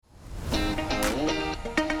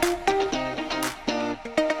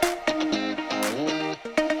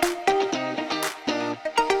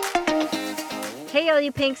all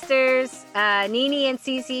you Pinksters. Nene and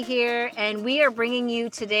Cici here, and we are bringing you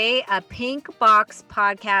today a Pink Box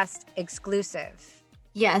podcast exclusive.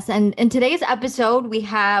 Yes, and in today's episode, we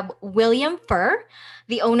have William Fehr,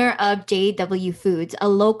 the owner of JW Foods, a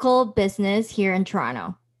local business here in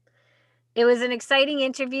Toronto. It was an exciting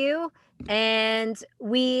interview, and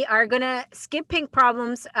we are going to skip Pink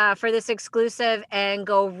Problems for this exclusive and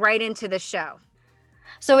go right into the show.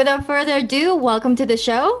 So without further ado, welcome to the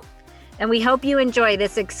show. And we hope you enjoy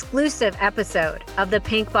this exclusive episode of the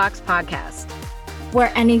Pink Box podcast,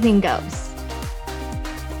 where anything goes.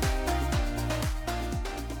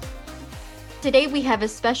 Today, we have a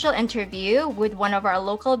special interview with one of our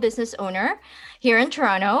local business owner here in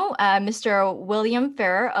Toronto, Mr. William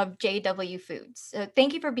Fehr of JW Foods. So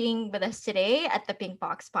thank you for being with us today at the Pink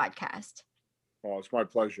Box podcast. Oh, it's my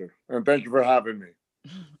pleasure. And thank you for having me.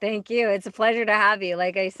 Thank you. It's a pleasure to have you.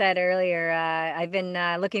 Like I said earlier, I've been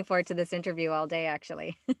looking forward to this interview all day,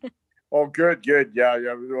 actually. Oh, good. Yeah.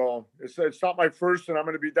 Well, it's not my first, and I'm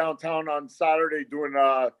going to be downtown on Saturday doing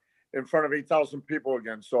in front of 8,000 people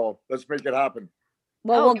again. So let's make it happen.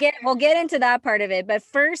 Well, we'll get into that part of it, but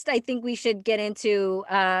first, I think we should get into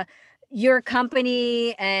your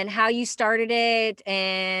company and how you started it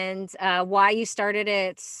and why you started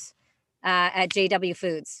it at JW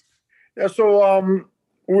Foods. Yeah, so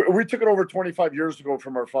we took it over 25 years ago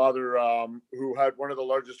from our father, who had one of the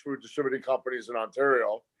largest food distributing companies in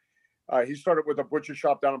Ontario. He started with a butcher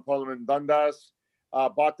shop down in Parliament, Dundas,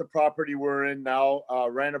 bought the property we're in now,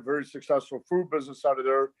 ran a very successful food business out of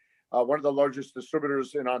there, one of the largest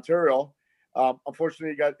distributors in Ontario. Unfortunately,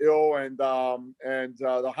 he got ill, and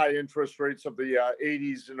the high interest rates of the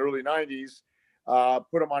 80s and early 90s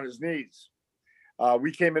put him on his knees.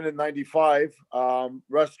 We came in 95,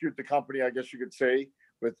 rescued the company, I guess you could say,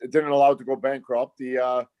 but it didn't allow it to go bankrupt.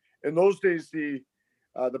 In those days, the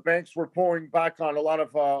banks were pulling back on a lot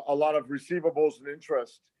of receivables and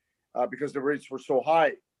interest because the rates were so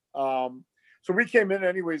high. So we came in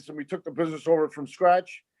anyways, and we took the business over from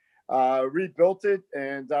scratch, rebuilt it,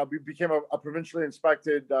 and we became a provincially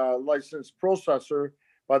inspected licensed processor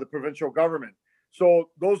by the provincial government.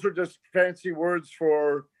 So those are just fancy words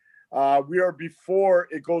for we are before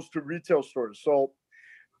it goes to retail stores. So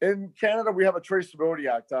in Canada, we have a traceability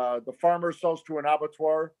act. The farmer sells to an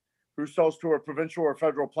abattoir, who sells to a provincial or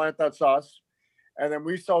federal plant. That's us. And then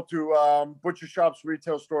we sell to butcher shops,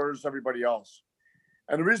 retail stores, everybody else.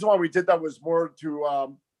 And the reason why we did that was more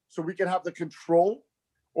to so we can have the control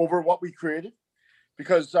over what we created,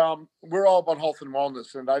 because we're all about health and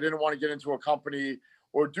wellness. And I didn't want to get into a company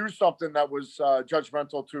or do something that was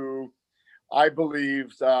judgmental to, I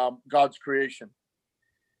believe, God's creation.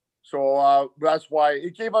 So that's why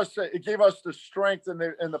it gave us the strength and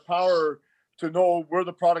the power to know where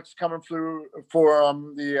the product's coming through for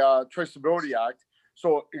the Traceability Act.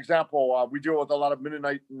 So, example, we deal with a lot of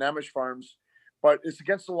Mennonite and Amish farms, but it's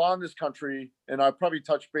against the law in this country, and I'll probably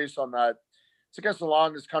touch base on that. It's against the law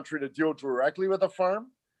in this country to deal directly with a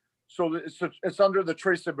farm. So it's under the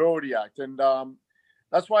Traceability Act, and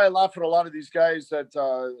that's why I laugh at a lot of these guys that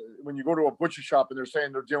when you go to a butcher shop and they're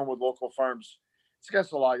saying they're dealing with local farms, it's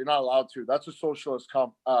against the law. You're not allowed to. That's a socialist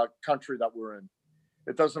country that we're in.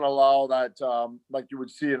 It doesn't allow that like you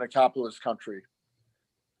would see in a capitalist country.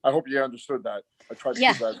 I hope you understood that. I tried to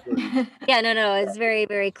do that. Yeah, no, it's very,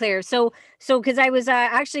 very clear. So because I was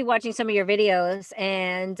actually watching some of your videos,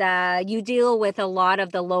 and you deal with a lot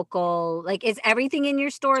of the local, like, is everything in your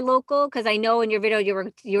store local? Because I know in your video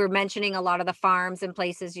you were mentioning a lot of the farms and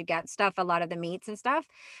places you get stuff, a lot of the meats and stuff.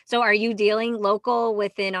 So are you dealing local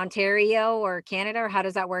within Ontario or Canada, or how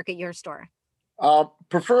does that work at your store?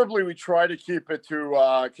 Preferably, we try to keep it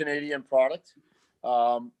to Canadian product.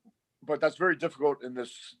 But that's very difficult in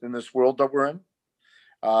this world that we're in.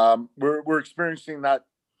 We're experiencing that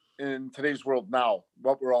in today's world now,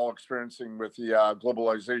 what we're all experiencing with the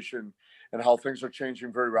globalization and how things are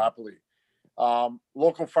changing very rapidly.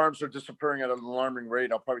 Local farms are disappearing at an alarming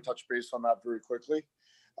rate. I'll probably touch base on that very quickly.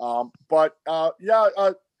 So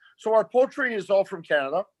our poultry is all from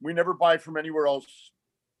Canada. We never buy from anywhere else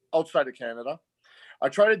outside of Canada. I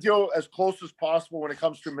try to deal as close as possible when it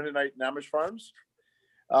comes to Mennonite and Amish farms.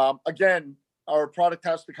 Again, our product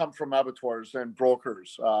has to come from abattoirs and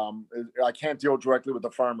brokers. I can't deal directly with the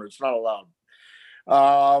farmer. It's not allowed.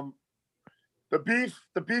 The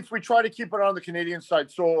beef, we try to keep it on the Canadian side.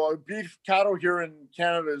 So beef cattle here in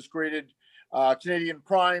Canada is graded Canadian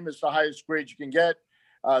Prime is the highest grade you can get.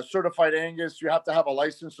 Certified Angus, you have to have a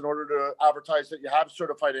license in order to advertise that you have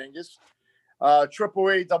certified Angus. Triple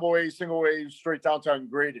A, double A, single A, straight downtown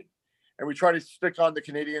graded. And we try to stick on the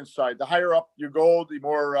Canadian side. The higher up you go, the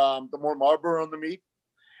more Marlborough on the meat.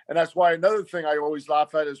 And that's why another thing I always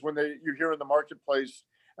laugh at is when you hear in the marketplace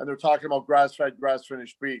and they're talking about grass-fed,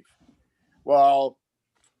 grass-finished beef. Well,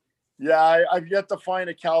 yeah, I've yet to find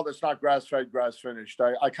a cow that's not grass-fed, grass-finished.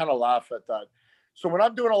 I kind of laugh at that. So when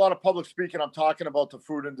I'm doing a lot of public speaking, I'm talking about the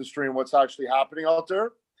food industry and what's actually happening out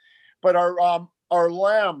there. But our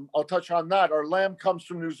lamb, I'll touch on that. Our lamb comes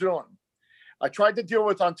from New Zealand. I tried to deal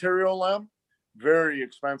with Ontario lamb, very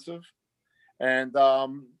expensive, and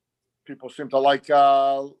people seem to like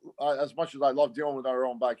as much as I love dealing with our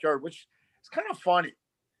own backyard, which is kind of funny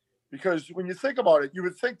because when you think about it, you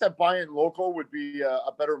would think that buying local would be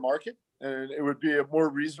a better market and it would be more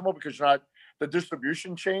reasonable because the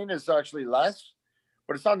distribution chain is actually less,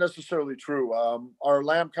 but it's not necessarily true. Our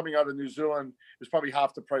lamb coming out of New Zealand is probably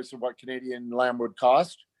half the price of what Canadian lamb would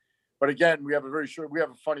cost. But again, we have a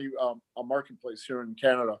funny a marketplace here in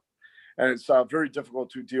Canada, and it's very difficult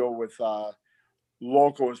to deal with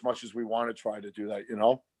local as much as we want to try to do that,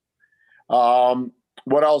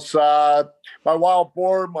 what else? My wild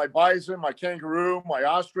boar, my bison, my kangaroo, my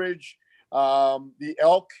ostrich, the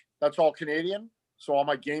elk, that's all Canadian. So all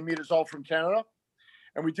my game meat is all from Canada.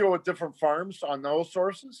 And we deal with different farms on those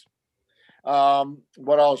sources.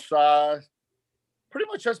 What else? That's pretty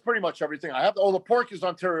much everything. The pork is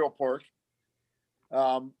Ontario pork.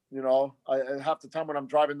 Half the time when I'm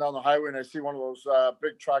driving down the highway and I see one of those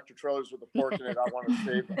big tractor trailers with the pork in it, I want to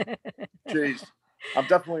save them. Jeez, I'm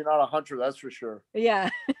definitely not a hunter, that's for sure. Yeah.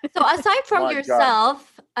 So aside from My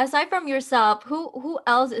yourself, who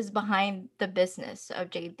else is behind the business of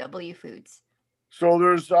JW Foods? So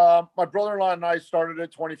there's my brother-in-law and I started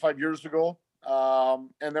it 25 years ago.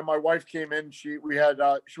 And then my wife came in. She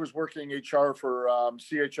was working HR for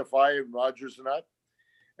CHFI and Rogers and that.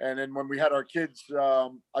 And then when we had our kids, I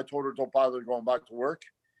told her don't bother going back to work,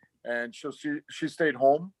 and she stayed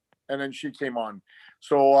home. And then she came on.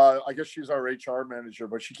 So I guess she's our HR manager,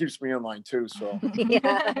 but she keeps me in line too. So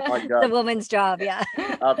yeah, my God. the woman's job. Yeah,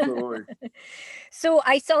 absolutely. So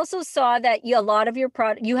I also saw that a lot of your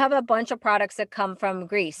you have a bunch of products that come from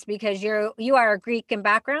Greece because you are a Greek in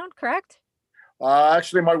background, correct?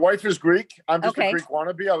 Actually, my wife is Greek. I'm just a Greek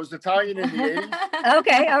wannabe. I was Italian in the 80s.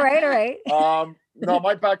 Okay, all right. No,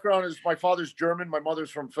 my background is my father's German. My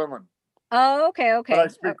mother's from Finland. Oh, okay. But I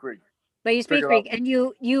speak Greek. But you speak Greek, and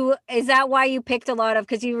you is that why you picked a lot of?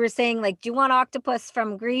 Because you were saying like, do you want octopus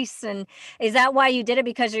from Greece? And is that why you did it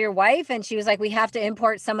because of your wife? And she was like, we have to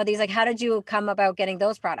import some of these. Like, how did you come about getting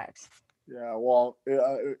those products? Yeah, well,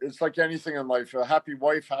 it's like anything in life. A happy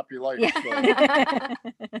wife, happy life. Yeah.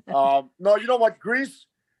 So. No, you know what? Greece,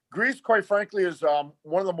 quite frankly, is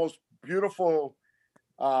one of the most beautiful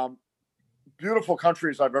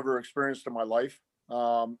countries I've ever experienced in my life.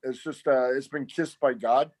 It's just it's been kissed by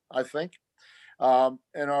God, I think. And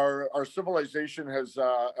our civilization has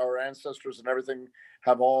our ancestors and everything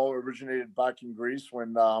have all originated back in Greece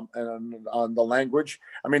and on the language.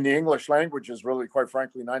 I mean, the English language is really, quite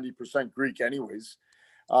frankly, 90% Greek anyways.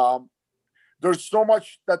 There's so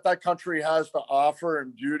much that country has to offer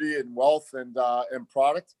in beauty and wealth and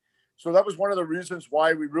product. So that was one of the reasons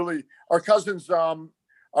why our cousins,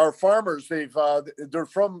 our farmers, they're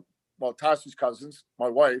from, well, Tassi's cousins, my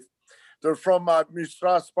wife, they're from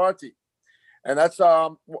Mistra, Sparti. And that's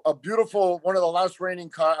a beautiful, one of the last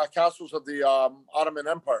reigning castles of the Ottoman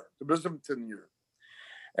Empire, the Byzantine year.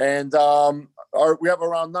 And we have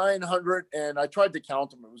around 900, and I tried to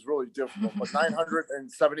count them. It was really difficult, but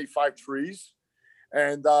 975 trees.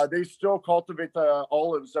 And they still cultivate the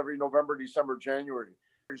olives every November, December, January.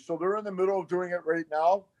 So they're in the middle of doing it right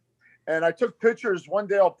now. And I took pictures. One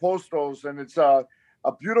day I'll post those, and it's a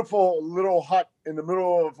beautiful little hut in the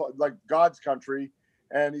middle of like God's country.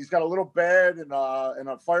 And he's got a little bed and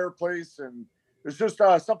a fireplace, and it's just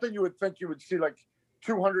something you would think you would see like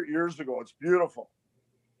 200 years ago. It's beautiful.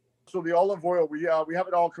 So the olive oil, we have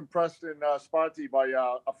it all compressed in Sparti by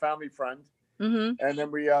a family friend, and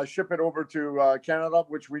then we ship it over to Canada,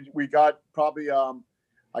 which we got probably.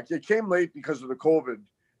 It came late because of the COVID,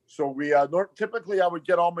 so we typically I would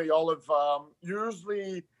get all my olive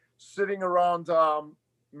usually sitting around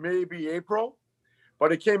maybe April.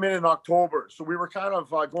 But it came in October. So we were kind of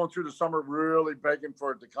going through the summer really begging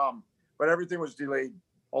for it to come. But everything was delayed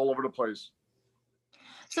all over the place.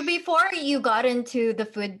 So before you got into the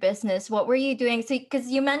food business, what were you doing? So because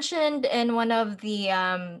you mentioned in one of the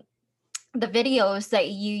videos that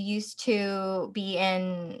you used to be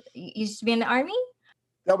in the army?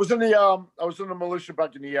 I was in the militia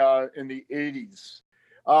back in the 80s.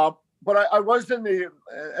 But I was and the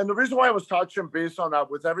reason why I was touching base on that,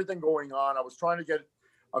 with everything going on, I was trying to get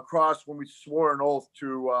across when we swore an oath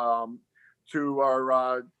to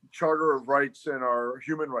our Charter of Rights and our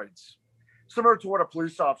human rights. similar to what a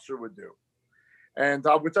police officer would do. And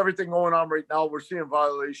with everything going on right now, we're seeing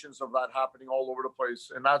violations of that happening all over the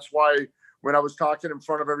place. And that's why when I was talking in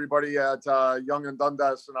front of everybody at Yonge and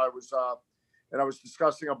Dundas, and I was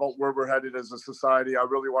discussing about where we're headed as a society, I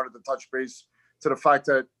really wanted to touch base to the fact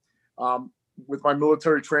that with my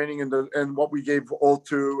military training and what we gave oath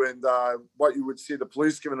to, and what you would see the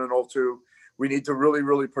police giving an oath to, we need to really,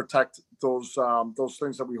 really protect those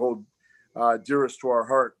things that we hold dearest to our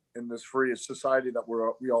heart in this free society that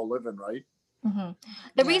we all live in, right? Mm-hmm.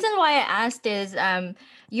 The reason why I asked is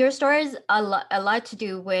your store is a lot to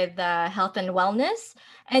do with health and wellness.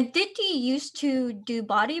 And did you used to do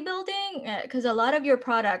bodybuilding? Because a lot of your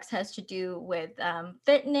products has to do with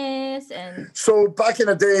fitness and. So back in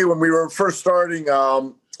the day when we were first starting,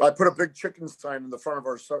 I put a big chicken sign in the front of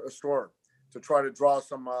our store to try to draw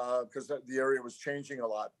some, because the area was changing a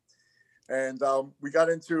lot. And we got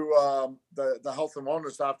into the health and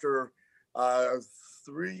wellness after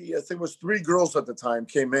three girls at the time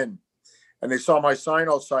came in, and they saw my sign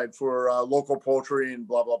outside for local poultry and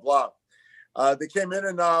blah blah blah. They came in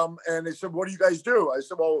and they said, "What do you guys do?" I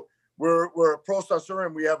said, "Well, we're a processor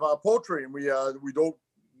and we have poultry, and we don't.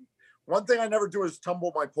 One thing I never do is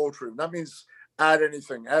tumble my poultry. That means add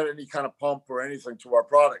any kind of pump or anything to our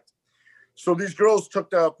product." So these girls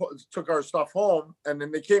took our stuff home, and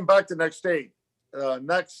then they came back the next day,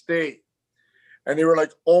 and they were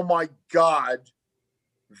like, "Oh my God,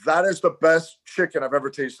 that is the best chicken I've ever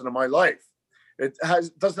tasted in my life. It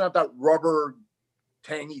doesn't have that rubber,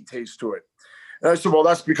 tangy taste to it." And I said, "Well,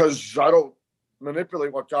 that's because I don't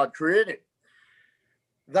manipulate what God created."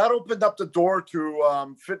 That opened up the door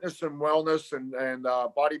to fitness and wellness and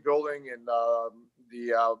bodybuilding and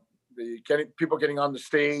the people getting on the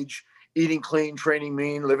stage, eating clean, training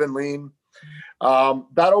mean, living lean.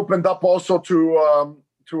 That opened up also to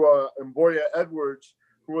Mboya Edwards,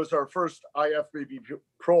 who was our first IFBB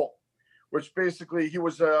pro, which basically he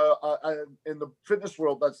was in the fitness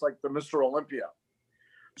world, that's like the Mr. Olympia.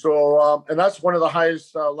 So, and that's one of the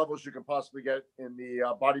highest levels you can possibly get in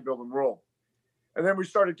the bodybuilding world. And then we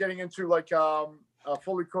started getting into like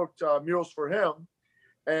fully cooked meals for him.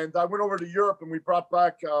 And I went over to Europe and we brought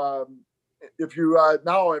back, now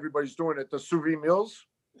everybody's doing it, the sous vide meals.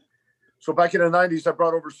 So back in the 90s, I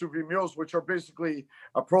brought over sous vide meals, which are basically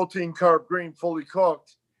a protein, carb, green, fully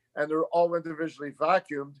cooked, and they're all individually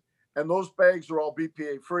vacuumed. And those bags are all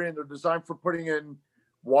BPA free, and they're designed for putting in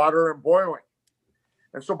water and boiling.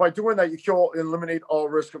 And so by doing that, you eliminate all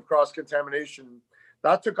risk of cross-contamination.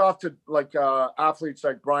 That took off to like athletes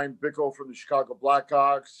like Brian Bickle from the Chicago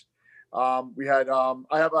Blackhawks. I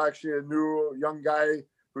have actually a new young guy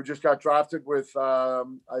who just got drafted with, I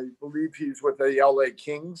believe he's with the LA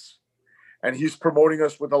Kings, and he's promoting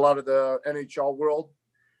us with a lot of the NHL world.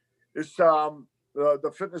 It's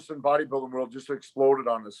the fitness and bodybuilding world just exploded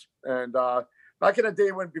on us. And back in the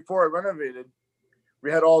day before I renovated, we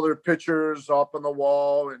had all their pictures up on the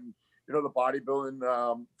wall, and the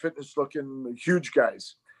bodybuilding, fitness looking huge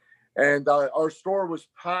guys. And our store was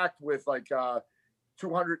packed with like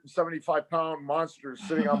 275-pound monsters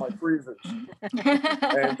sitting on my freezers.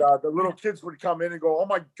 And the little kids would come in and go, "Oh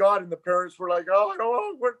my God." And the parents were like, "Oh, I don't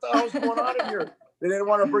know what the hell's going on in here." They didn't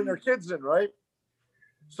want to bring their kids in, right?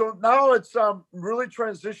 So now it's really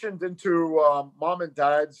transitioned into mom and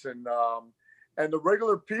dads and the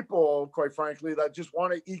regular people, quite frankly, that just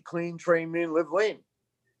want to eat clean, train mean, live lean.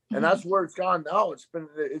 And that's where it's gone now. It's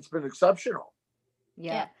been exceptional.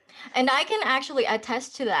 Yeah. And I can actually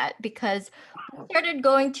attest to that because we started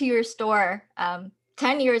going to your store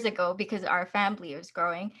 10 years ago because our family was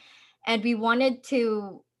growing, and we wanted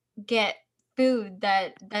to get food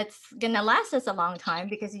that's gonna last us a long time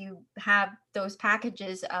because you have those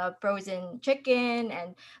packages of frozen chicken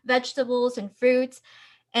and vegetables and fruits.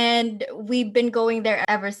 And we've been going there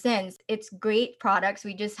ever since. It's great products.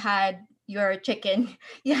 We just had your chicken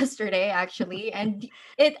yesterday, actually, and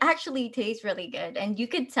it actually tastes really good. And you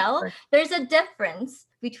could tell there's a difference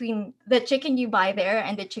between the chicken you buy there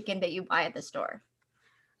and the chicken that you buy at the store.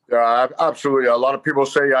 Yeah, absolutely. A lot of people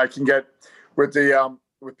say I can get with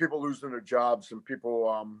people losing their jobs and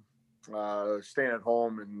people staying at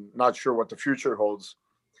home and not sure what the future holds.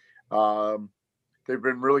 They've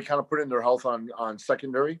been really kind of putting their health on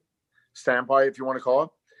secondary standby, if you want to call it,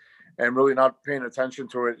 and really not paying attention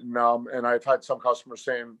to it. And I've had some customers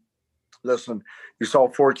saying, "Listen, you sell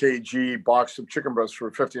 4 kg box of chicken breasts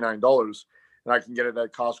for $59, and I can get it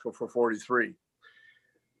at Costco for $43."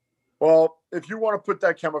 Well, if you want to put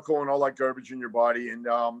that chemical and all that garbage in your body and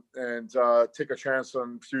take a chance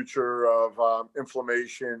on future of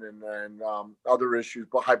inflammation and other issues,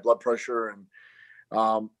 high blood pressure, and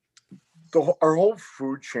our whole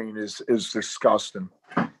food chain is disgusting.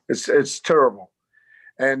 It's terrible.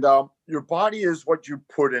 And your body is what you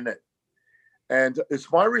put in it. And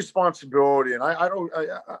it's my responsibility. And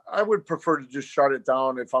I would prefer to just shut it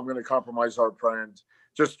down if I'm going to compromise our brand,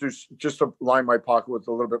 just to line my pocket with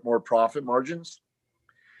a little bit more profit margins.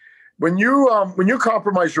 When you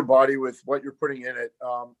compromise your body with what you're putting in it,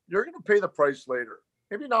 you're going to pay the price later.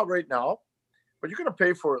 Maybe not right now, but you're going to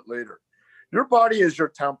pay for it later. Your body is your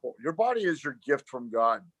temple. Your body is your gift from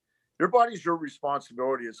God. Your body is your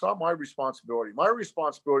responsibility. It's not my responsibility. My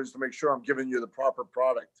responsibility is to make sure I'm giving you the proper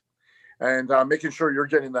product and making sure you're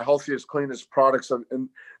getting the healthiest, cleanest products and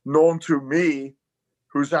known to me,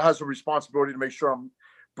 who has a responsibility to make sure I'm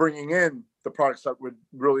bringing in the products that would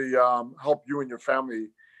really help you and your family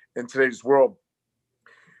in today's world.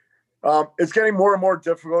 It's getting more and more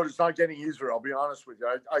difficult. It's not getting easier. I'll be honest with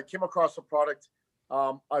you. I came across a product,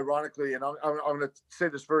 ironically, and I'm going to say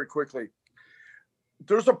this very quickly.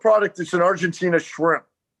 There's a product. It's an Argentina shrimp.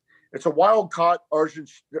 It's a wild caught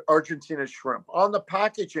Argentina shrimp. On the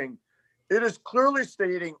packaging, it is clearly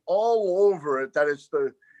stating all over it that it's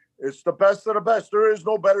the best of the best. There is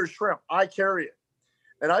no better shrimp. I carry it,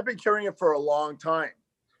 and I've been carrying it for a long time.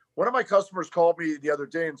 One of my customers called me the other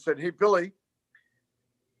day and said, "Hey, Billy,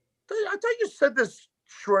 I thought you said this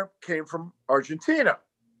shrimp came from Argentina."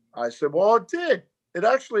 I said, "Well, it did. It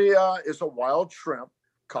actually is a wild shrimp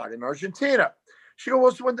caught in Argentina." She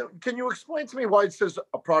goes, "Well, can you explain to me why it says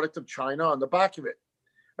a product of China on the back of it?"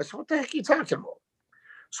 I said, "What the heck are you talking about?"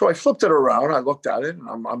 So I flipped it around. I looked at it, and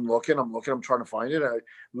I'm looking. I'm trying to find it.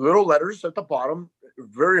 Little letters at the bottom,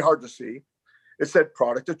 very hard to see. It said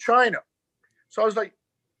product of China. So I was like,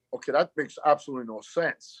 okay, that makes absolutely no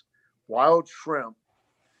sense. Wild shrimp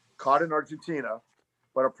caught in Argentina,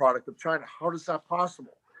 but a product of China. How is that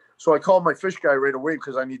possible? So I called my fish guy right away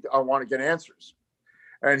because I want to get answers.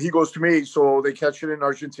 And he goes to me, so they catch it in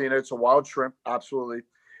Argentina. It's a wild shrimp, absolutely.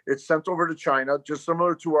 It's sent over to China, just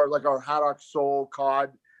similar to our haddock, sole,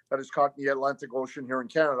 cod that is caught in the Atlantic Ocean here in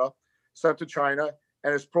Canada, sent to China,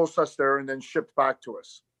 and it's processed there and then shipped back to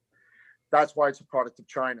us. That's why it's a product of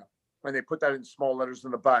China. And they put that in small letters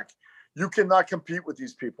in the back. You cannot compete with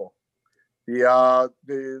these people.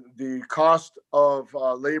 The cost of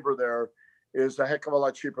labor there is a heck of a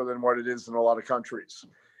lot cheaper than what it is in a lot of countries.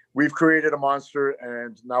 We've created a monster,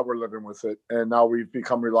 and now we're living with it. And now we've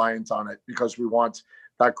become reliant on it because we want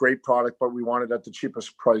that great product, but we want it at the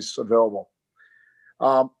cheapest price available.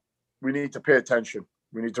 We need to pay attention.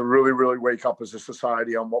 We need to really, really wake up as a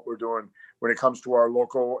society on what we're doing when it comes to our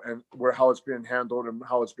local and how it's being handled and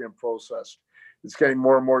how it's being processed. It's getting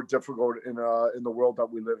more and more difficult in the world that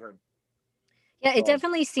we live in. Yeah, it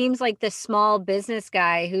definitely seems like the small business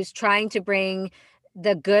guy who's trying to bring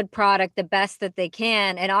the good product, the best that they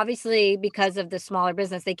can. And obviously, because of the smaller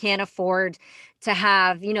business, they can't afford to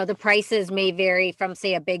have, the prices may vary from,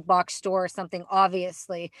 say, a big box store or something,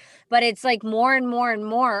 obviously. But it's like more and more and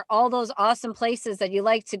more, all those awesome places that you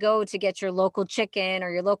like to go to get your local chicken or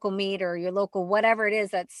your local meat or your local whatever it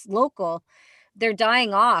is that's local, they're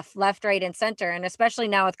dying off left, right, and center. And especially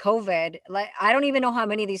now with COVID, like I don't even know how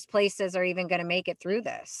many of these places are even going to make it through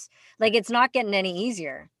this. Like it's not getting any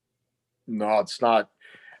easier. No, it's not.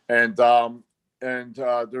 And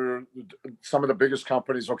they're some of the biggest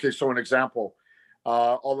companies. Okay, so an example,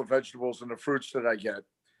 all the vegetables and the fruits that I get.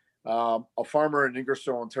 A farmer in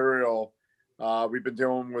Ingersoll, Ontario, we've been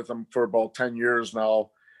dealing with them for about 10 years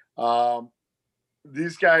now.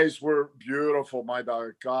 These guys were beautiful. My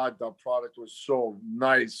God, the product was so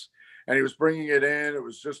nice, and he was bringing it in. It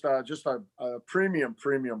was just a premium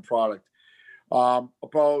product.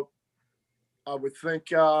 About I would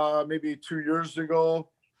think maybe 2 years ago,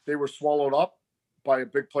 they were swallowed up by a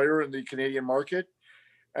big player in the Canadian market,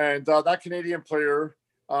 and that Canadian player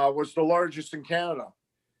was the largest in Canada.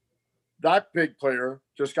 That big player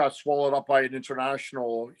just got swallowed up by an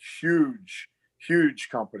international huge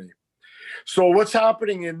company. So what's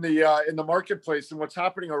happening in the marketplace and what's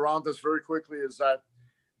happening around us very quickly is that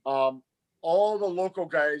all the local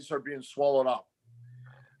guys are being swallowed up.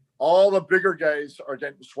 All the bigger guys are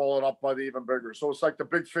getting swallowed up by the even bigger. So it's like the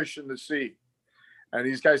big fish in the sea. And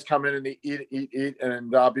these guys come in and they eat.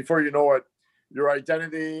 And before you know it, your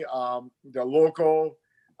identity, the local,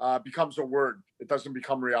 becomes a word. It doesn't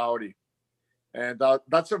become reality. And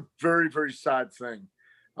that's a very, very sad thing.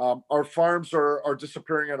 Our farms are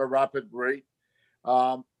disappearing at a rapid rate.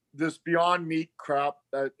 This Beyond Meat crap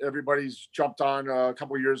that everybody's jumped on a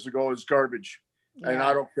couple of years ago is garbage. Yeah. And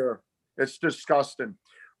I don't care. It's disgusting.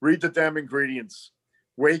 Read the damn ingredients.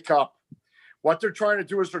 Wake up. What they're trying to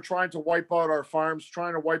do is they're trying to wipe out our farms,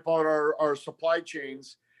 trying to wipe out our supply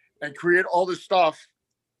chains and create all this stuff.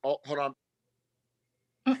 Oh, hold on.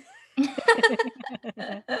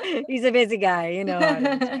 He's a busy guy, you know how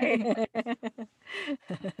it is.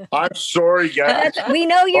 I'm sorry, guys. We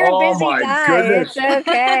know you're a Oh busy my guy. goodness. It's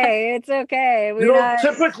okay. It's okay. You know,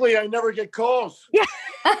 typically I never get calls. Yeah.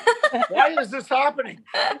 Why is this happening?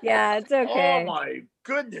 Yeah, it's Oh okay. my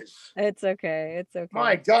goodness. It's okay. It's okay.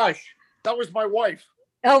 My gosh, that was my wife.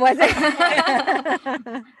 Oh, was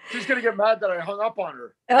it? She's gonna get mad that I hung up on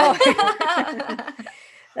her. Oh.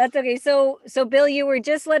 That's okay. So Bill, you were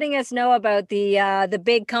just letting us know about the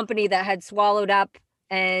big company that had swallowed up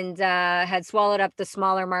the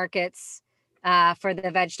smaller markets for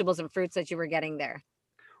the vegetables and fruits that you were getting there.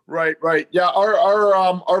 Right. Yeah,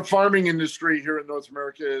 our farming industry here in North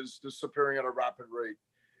America is disappearing at a rapid rate.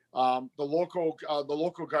 The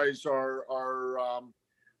local guys are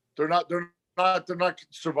they're not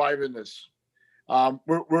surviving this.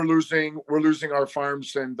 We're losing our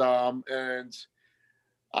farms, and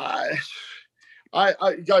I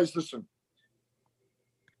guys, listen,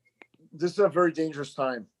 this is a very dangerous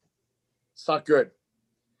time. It's not good.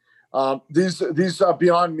 These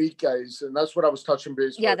Beyond Meat guys, and that's what I was touching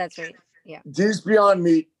base with. Yeah, that's right. Yeah. These Beyond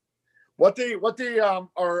Meat, what they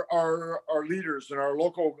our leaders and our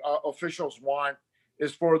local officials want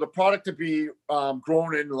is for the product to be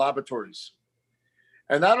grown in laboratories,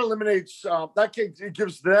 and that eliminates it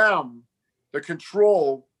gives them the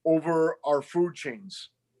control over our food chains,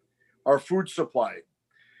 our food supply,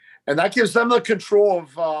 and that gives them the control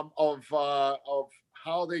of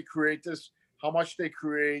how they create this, how much they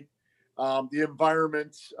create, the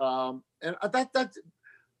environment, and that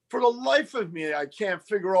for the life of me, I can't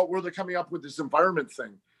figure out where they're coming up with this environment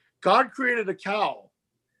thing. God created a cow.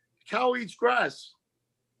 The cow eats grass.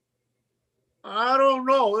 I don't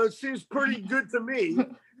know. It seems pretty good to me.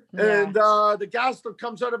 Yeah. And the gas that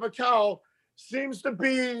comes out of a cow seems to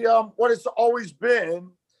be what it's always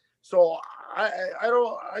been. So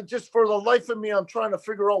I just, for the life of me, I'm trying to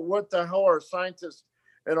figure out what the hell our scientists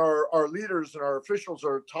and our leaders and our officials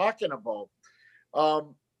are talking about.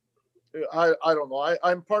 I don't know.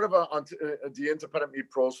 I'm part of the independent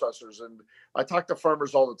meat processors, and I talk to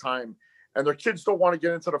farmers all the time, and their kids don't want to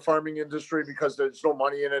get into the farming industry because there's no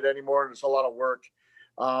money in it anymore, and it's a lot of work.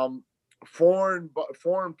 Foreign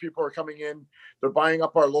people are coming in. They're buying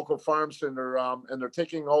up our local farms, and they're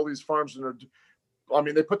taking all these farms, and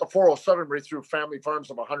they put the 407 right through family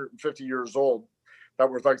farms of 150 years old that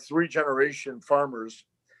were like 3-generation farmers,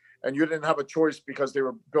 and you didn't have a choice because they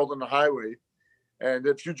were building the highway. And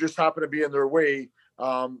if you just happen to be in their way,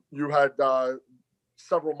 you had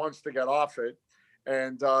several months to get off it,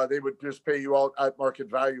 and they would just pay you out at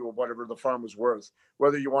market value of whatever the farm was worth,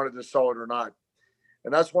 whether you wanted to sell it or not.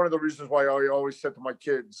 And that's one of the reasons why I always said to my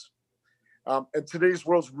kids, and today's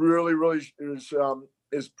world really, really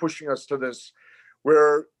is pushing us to this,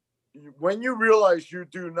 where when you realize you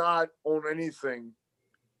do not own anything,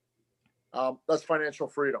 that's financial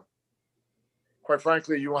freedom. Quite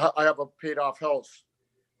frankly, I have a paid off house,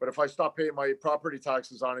 but if I stop paying my property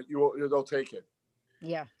taxes on it, they'll take it.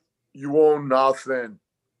 Yeah. You own nothing.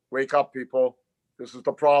 Wake up, people. This is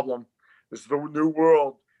the problem. This is the new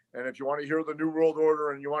world. And if you want to hear the new world order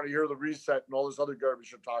and you want to hear the reset and all this other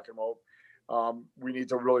garbage you're talking about, we need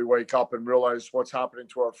to really wake up and realize what's happening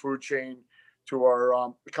to our food chain, to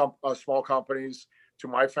our small companies, to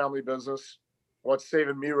my family business. What's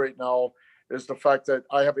saving me right now is the fact that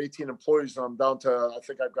I have 18 employees and I'm down to, I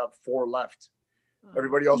think I've got 4 left.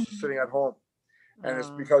 Everybody else is sitting at home. And it's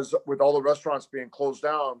because with all the restaurants being closed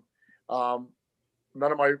down,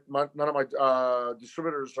 none of my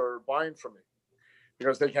distributors are buying from me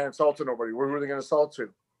because they can't sell to nobody. Where are they going to sell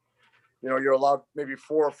to? You know, you're allowed maybe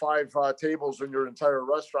 4 or 5 tables in your entire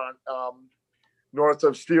restaurant, north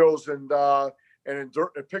of Steele's and in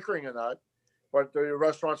Pickering and that. But the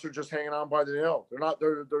restaurants are just hanging on by the nail. They're not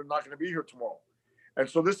going to be here tomorrow. And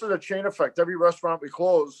so this is a chain effect. Every restaurant we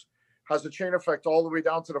close has a chain effect all the way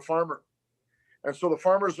down to the farmer. And so the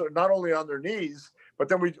farmers are not only on their knees, but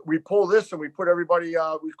then we pull this and we put everybody,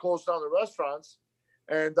 we close down the restaurants,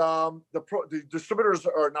 and the distributors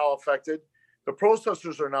are now affected. The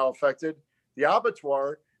processors are now affected, the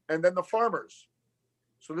abattoir, and then the farmers.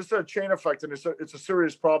 So this is a chain effect, and it's a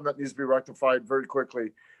serious problem that needs to be rectified very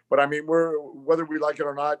quickly. But I mean, whether we like it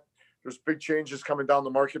or not, there's big changes coming down the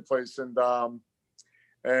marketplace, and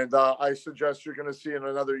I suggest you're going to see in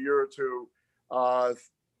another year or two,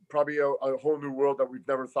 probably a whole new world that we've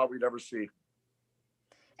never thought we'd ever see.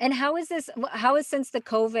 And how is this, how is since the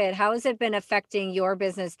COVID, how has it been affecting your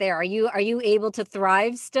business there? Are you able to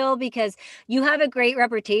thrive still? Because you have a great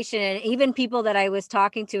reputation. And even people that I was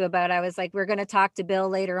talking to about, I was like, we're going to talk to Bill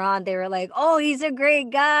later on. They were like, oh, he's a great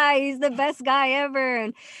guy. He's the best guy ever.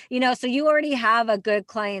 And, so you already have a good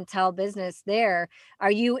clientele business there.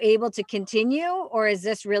 Are you able to continue, or is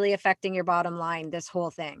this really affecting your bottom line, this whole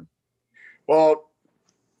thing? Well,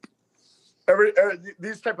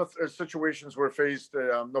 these type of situations we're faced,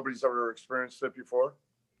 nobody's ever experienced it before.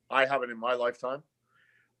 I haven't in my lifetime.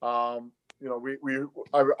 I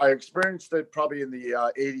experienced it probably in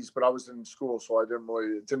the 80s, but I was in school, so it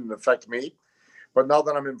didn't affect me. But now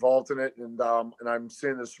that I'm involved in it, and I'm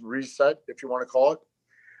seeing this reset, if you want to call it,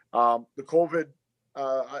 the COVID,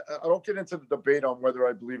 I don't get into the debate on whether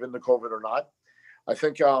I believe in the COVID or not. I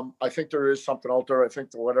think there is something out there. I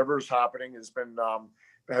think that whatever is happening has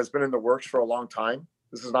been in the works for a long time.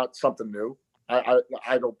 This is not something new.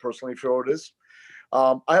 I don't personally feel it is.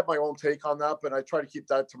 I have my own take on that, but I try to keep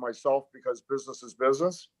that to myself because business is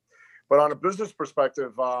business. But on a business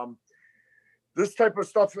perspective, this type of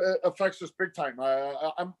stuff affects us big time.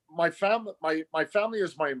 My family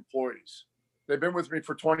is my employees. They've been with me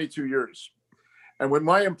for 22 years. And when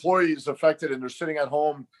my employee is affected and they're sitting at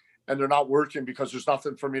home and they're not working because there's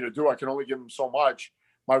nothing for me to do, I can only give them so much.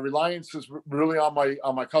 My reliance is really on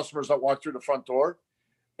my customers that walk through the front door,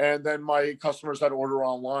 and then my customers that order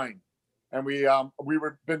online. And we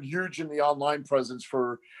were been huge in the online presence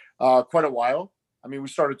for quite a while. I mean, we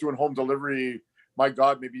started doing home delivery, my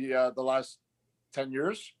God, maybe the last 10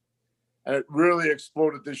 years. And it really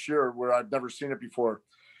exploded this year where I've never seen it before.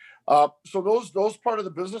 So those part of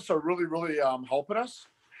the business are really, really helping us.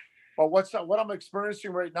 But what I'm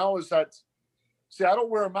experiencing right now is that, see, I don't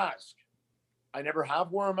wear a mask. I never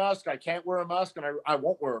have worn a mask. I can't wear a mask, and I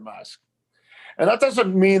won't wear a mask. And that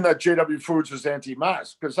doesn't mean that JW Foods is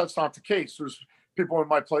anti-mask, because that's not the case. There's people in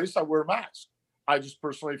my place that wear masks. I just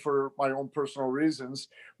personally, for my own personal reasons,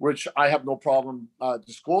 which I have no problem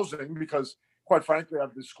disclosing, because quite frankly,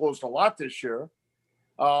 I've disclosed a lot this year,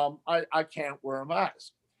 I can't wear a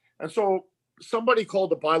mask. And so somebody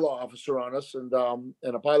called a bylaw officer on us, and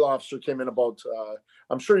a bylaw officer came in about,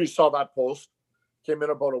 I'm sure you saw that post, came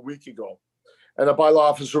in about a week ago. And the bylaw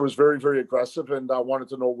officer was very, very aggressive and wanted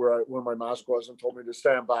to know where my mask was and told me to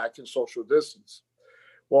stand back and social distance.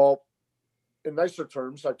 Well, in nicer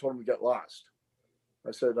terms, I told him to get lost.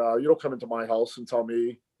 I said, you don't come into my house and tell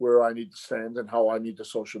me where I need to stand and how I need to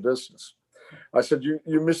social distance. I said, you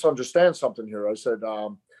misunderstand something here. I said,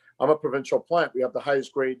 I'm a provincial plant. We have the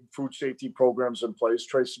highest grade food safety programs in place,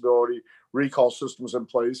 traceability, recall systems in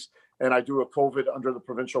place. And I do a COVID under the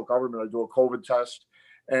provincial government. I do a COVID test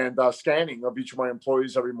and scanning of each of my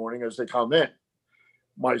employees every morning as they come in.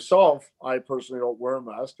 Myself, I personally don't wear a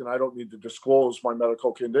mask, and I don't need to disclose my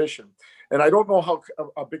medical condition. And I don't know how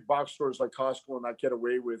a big box stores like Costco and that get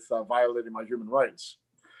away with violating my human rights.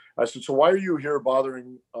 I said, so why are you here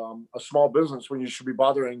bothering a small business when you should be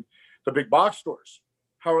bothering the big box stores?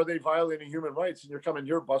 How are they violating human rights? And you're coming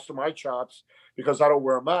here busting my chops because I don't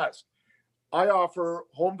wear a mask. I offer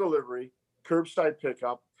home delivery, curbside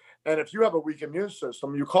pickup. And if you have a weak immune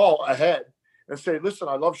system, you call ahead and say, listen,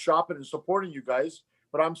 I love shopping and supporting you guys,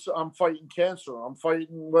 but I'm fighting cancer. I'm fighting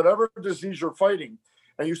whatever disease you're fighting.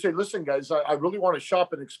 And you say, listen, guys, I really want to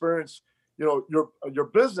shop and experience, your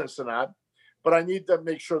business and that, but I need to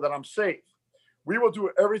make sure that I'm safe. We will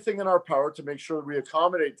do everything in our power to make sure that we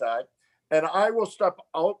accommodate that. And I will step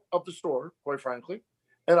out of the store, quite frankly,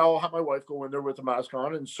 and I'll have my wife go in there with a mask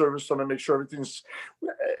on and service them and make sure everything's,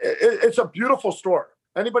 it's a beautiful store.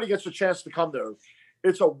 Anybody gets a chance to come there.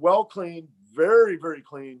 It's a well-cleaned, very, very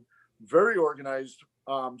clean, very organized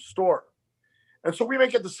store. And so we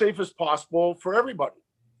make it the safest possible for everybody.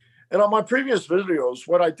 And on my previous videos,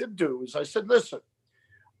 what I did do is I said, listen,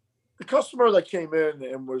 the customer that came in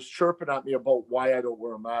and was chirping at me about why I don't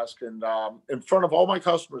wear a mask, and in front of all my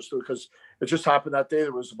customers, because it just happened that day,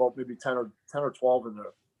 there was about maybe 10 or 12 in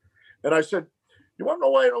there. And I said, you want to know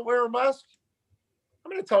why I don't wear a mask?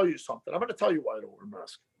 I'm going to tell you something. I'm going to tell you why I don't wear a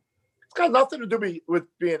mask. It's got nothing to do with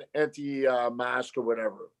being anti-mask or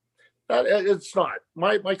whatever. It's not.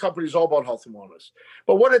 My company is all about health and wellness.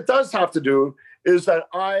 But what it does have to do is that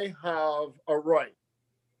I have a right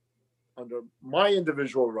under my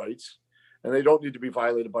individual rights, and they don't need to be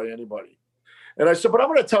violated by anybody. And I said, but I'm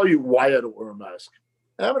going to tell you why I don't wear a mask.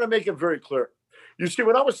 And I'm going to make it very clear. You see,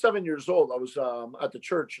 when I was 7 years old, I was at the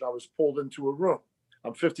church and I was pulled into a room.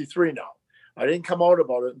 I'm 53 now. I didn't come out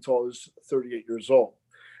about it until I was 38 years old.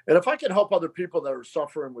 And if I can help other people that are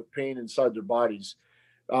suffering with pain inside their bodies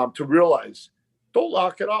to realize, don't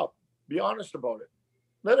lock it up. Be honest about it.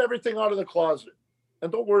 Let everything out of the closet.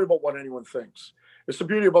 and don't worry about what anyone thinks. It's the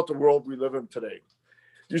beauty about the world we live in today.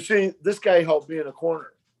 You see, this guy helped me in a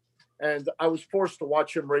corner, and I was forced to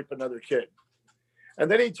watch him rape another kid. And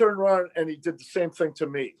then he turned around and he did the same thing to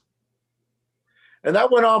me. And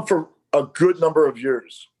that went on for a good number of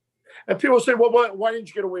years. And people say, well, why didn't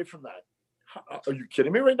you get away from that? Are you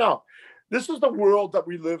kidding me right now? This is the world that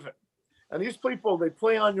we live in. And these people, they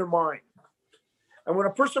play on your mind. And when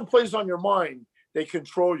a person plays on your mind, they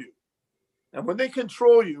control you. And when they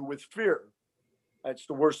control you with fear, that's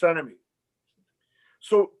the worst enemy.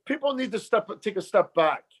 So people need to take a step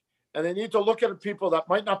back, and they need to look at the people that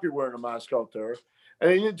might not be wearing a mask out there. And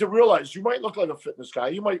they need to realize you might look like a fitness guy.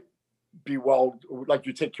 You might be well, like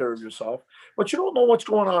you take care of yourself, but you don't know what's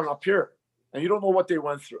going on up here, and you don't know what they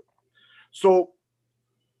went through. So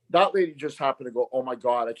that lady just happened to go, oh my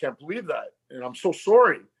God, I can't believe that. And I'm so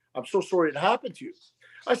sorry. I'm so sorry it happened to you.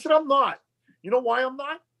 I said, I'm not. You know why I'm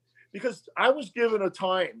not? Because I was given a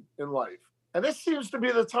time in life, and this seems to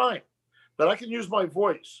be the time that I can use my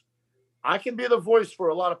voice. I can be the voice for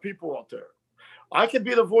a lot of people out there. I can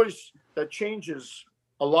be the voice that changes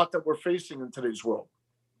a lot that we're facing in today's world,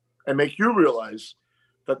 and make you realize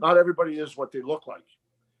that not everybody is what they look like,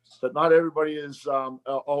 that not everybody is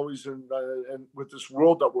always in with this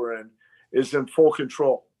world that we're in is in full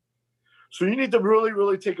control. So you need to really,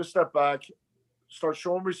 really take a step back, start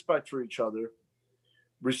showing respect for each other.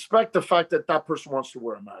 Respect the fact that that person wants to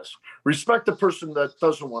wear a mask. Respect the person that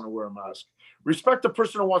doesn't want to wear a mask. Respect the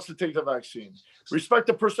person who wants to take the vaccine. Respect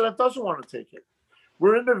the person that doesn't want to take it.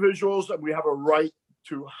 We're individuals and we have a right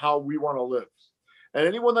to how we want to live. And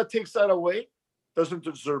anyone that takes that away doesn't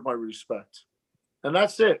deserve my respect. And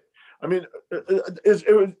that's it. I mean,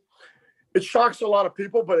 it shocks a lot of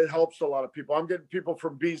people, but it helps a lot of people. I'm getting people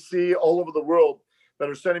from BC, all over the world, that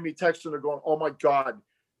are sending me texts and they're going, oh my God,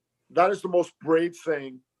 that is the most brave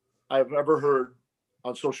thing I've ever heard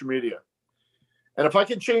on social media. And if I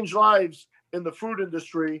can change lives in the food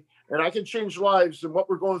industry, and I can change lives in what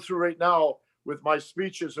we're going through right now with my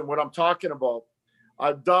speeches and what I'm talking about,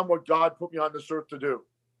 I've done what God put me on this earth to do.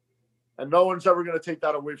 And no one's ever going to take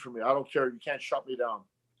that away from me. I don't care. You can't shut me down.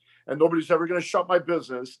 And nobody's ever going to shut my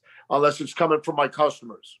business unless it's coming from my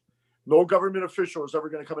customers. No government official is ever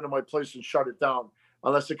going to come into my place and shut it down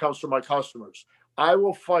unless it comes from my customers. I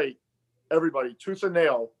will fight everybody tooth and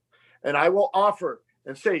nail, and I will offer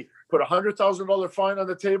and say, put $100,000 fine on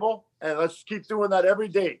the table, and let's keep doing that every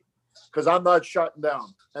day, because I'm not shutting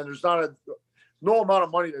down. And there's no amount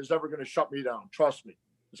of money that's ever going to shut me down. Trust me.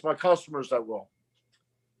 It's my customers that will.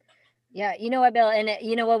 Yeah, you know what, Bill, and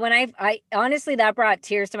you know what, when I honestly, that brought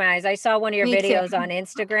tears to my eyes. I saw one of your Me too. videos on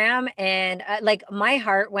Instagram, and like my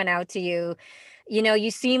heart went out to you. You know,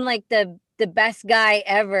 you seem like the best guy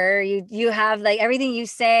ever. You have like everything you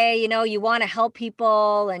say, you know, you want to help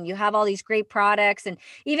people, and you have all these great products, and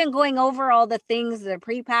even going over all the things, the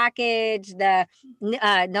prepackaged, the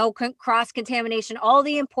no cross contamination, all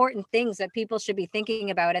the important things that people should be thinking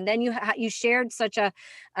about. And then you shared such a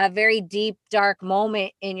very deep, dark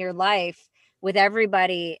moment in your life with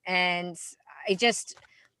everybody, and I just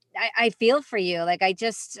I feel for you. Like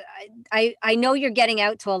I know you're getting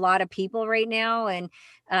out to a lot of people right now, and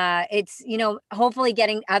it's, you know, hopefully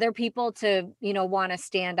getting other people to, you know, want to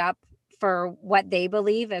stand up for what they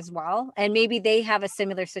believe as well, and maybe they have a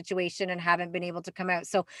similar situation and haven't been able to come out.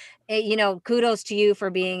 So you know, kudos to you for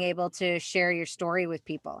being able to share your story with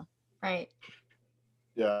people. Right.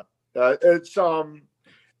 Yeah, it's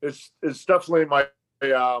definitely my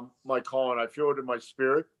my calling. I feel it in my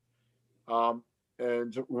spirit.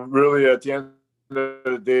 And really, at the end of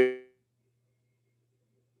the day,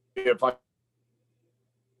 if I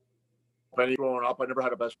growing up, I never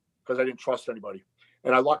had a best friend because I didn't trust anybody,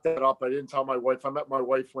 and I locked that up. I didn't tell my wife. I met my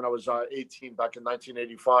wife when I was 18 back in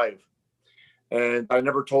 1985, and I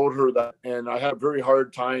never told her that. And I had a very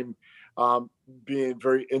hard time being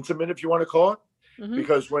very intimate, if you want to call it,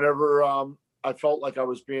 because whenever I felt like I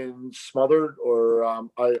was being smothered, or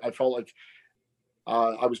I felt like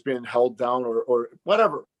I was being held down, or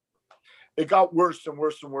whatever. It got worse and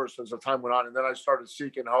worse and worse as the time went on. And then I started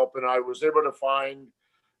seeking help, and I was able to find,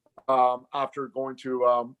 after going to,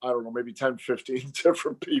 I don't know, maybe 10, 15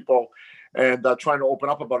 different people and trying to open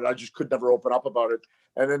up about it. I just could never open up about it.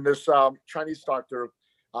 And then this Chinese doctor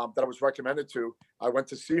that I was recommended to, I went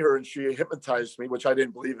to see her, and she hypnotized me, which I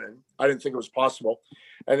didn't believe in. I didn't think it was possible.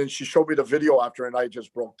 And then she showed me the video after, and I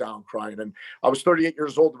just broke down crying. And I was 38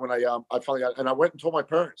 years old when I finally got, and I went and told my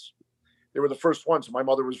parents. They were the first ones. My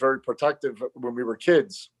mother was very protective when we were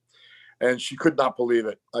kids, and she could not believe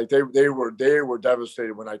it. Like they were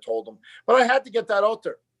devastated when I told them. But I had to get that out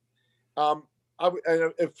there. And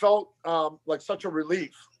it felt like such a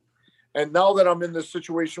relief. And now that I'm in this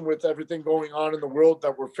situation with everything going on in the world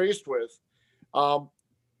that we're faced with, um,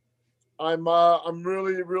 I'm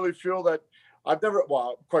really, really feel that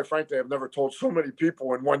quite frankly, I've never told so many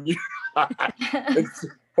people in 1 year. It's,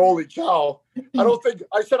 holy cow. I don't think,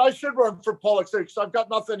 I said I should run for politics. I've got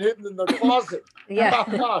nothing hidden in the closet.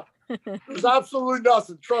 Yeah. There's absolutely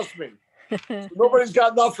nothing. Trust me. Nobody's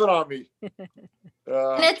got nothing on me.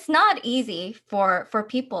 And it's not easy for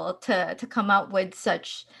people to come up with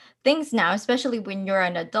such things now, especially when you're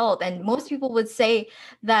an adult. And most people would say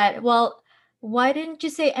that, well, why didn't you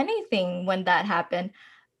say anything when that happened?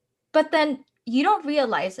 But then you don't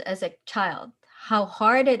realize as a child how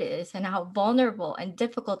hard it is and how vulnerable and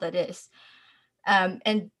difficult it is,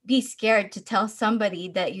 and be scared to tell somebody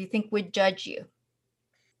that you think would judge you.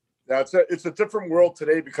 That's it. It's a different world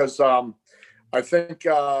today because I think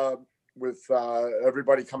with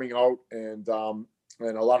everybody coming out and a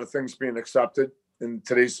lot of things being accepted in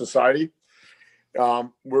today's society,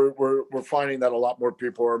 we're finding that a lot more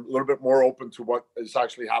people are a little bit more open to what is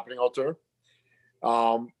actually happening out there,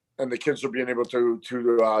 and the kids are being able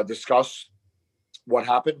to discuss what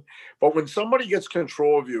happened. But when somebody gets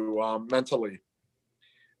control of you mentally,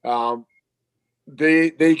 um,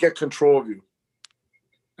 they get control of you,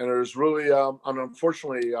 and there's really and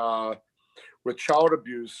unfortunately with child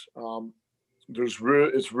abuse, it's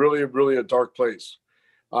really really a dark place.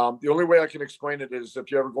 The only way I can explain it is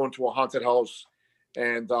if you ever go into a haunted house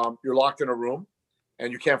and you're locked in a room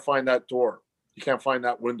and you can't find that door, you can't find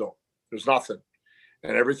that window. There's nothing,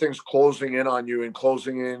 and everything's closing in on you and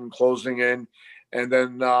closing in, and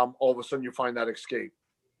then all of a sudden you find that escape.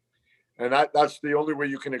 And that's the only way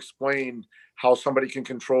you can explain how somebody can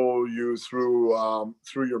control you through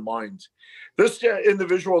your mind. This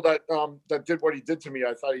individual that did what he did to me,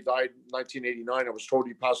 I thought he died in 1989. I was told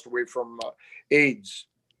he passed away from AIDS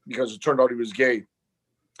because it turned out he was gay.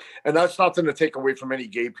 And that's nothing to take away from any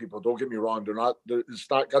gay people. Don't get me wrong; they're not. It's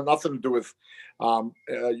not got nothing to do with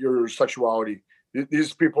your sexuality.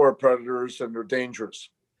 These people are predators and they're dangerous.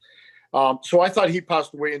 So I thought he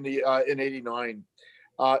passed away in '89.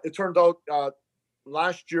 It turned out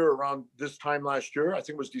last year, around this time last year, I think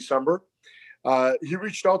it was December, he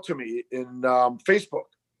reached out to me in Facebook.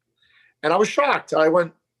 And I was shocked. I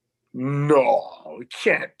went, no, it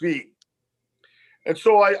can't be. And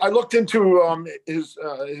so I looked into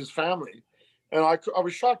his family, and I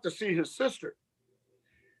was shocked to see his sister.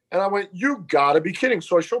 And I went, you got to be kidding.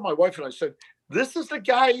 So I showed my wife, and I said, this is the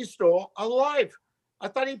guy he's still alive. I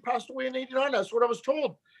thought he passed away in '89. That's what I was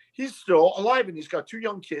told. He's still alive, and he's got 2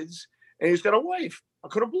 young kids, and he's got a wife. I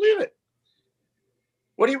couldn't believe it.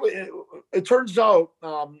 It turns out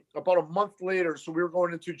about a month later, so we were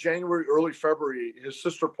going into January, early February, his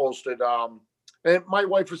sister posted, and my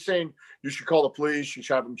wife was saying, you should call the police, you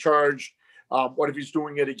should have him charged. What if he's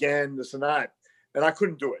doing it again, this and that? And I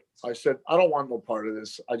couldn't do it. I said, I don't want no part of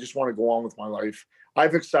this. I just want to go on with my life.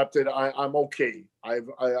 I've accepted. I'm okay. I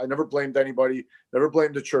never blamed anybody, never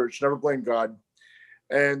blamed the church, never blamed God.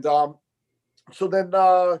 And so then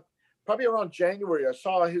probably around January, I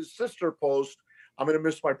saw his sister post, I'm going to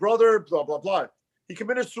miss my brother, blah, blah, blah. He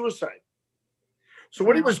committed suicide. So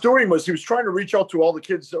what he was doing was he was trying to reach out to all the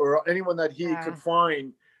kids or anyone that he could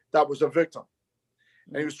find that was a victim.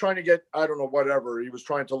 And he was trying to get, I don't know, whatever. He was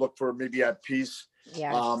trying to look for maybe at peace.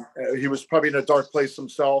 Yeah. He was probably in a dark place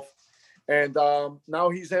himself. And now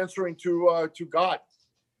he's answering to God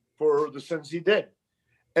for the sins he did.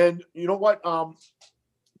 And you know what?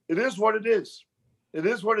 It is what it is. It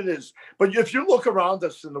is what it is. But if you look around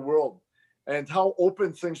us in the world and how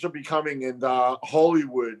open things are becoming in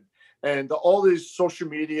Hollywood and all these social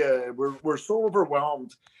media, we're so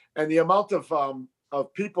overwhelmed. And the amount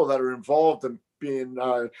of people that are involved in being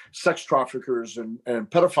sex traffickers and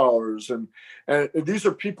pedophiles, and these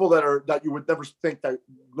are people that you would never think that,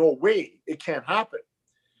 no way, it can't happen.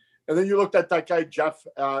 And then you looked at that guy, Jeff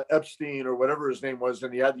Epstein or whatever his name was,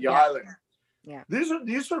 and he had the island. Yeah.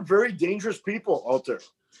 These are very dangerous people out there.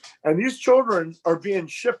 And these children are being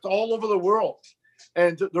shipped all over the world.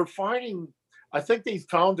 And they're finding, I think they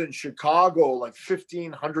found in Chicago like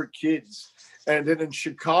 1,500 kids. And then in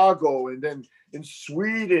Chicago, and then in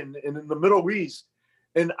Sweden, and in the Middle East,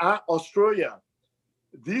 in Australia.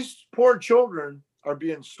 These poor children are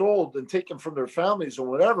being sold and taken from their families or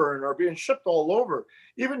whatever, and are being shipped all over.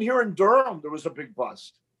 Even here in Durham, there was a big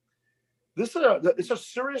bust. It's a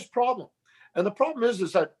serious problem. And the problem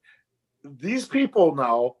is that these people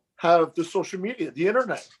now have the social media, the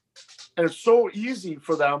internet, and it's so easy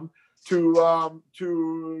for them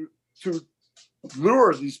to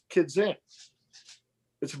lure these kids in.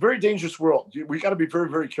 It's a very dangerous world. We got to be very,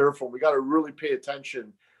 very careful. We got to really pay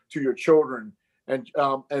attention to your children and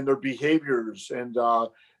their behaviors. And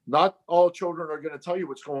not all children are going to tell you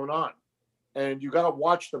what's going on. And you got to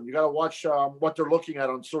watch them. You got to watch what they're looking at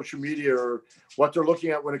on social media or what they're looking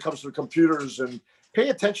at when it comes to the computers, and pay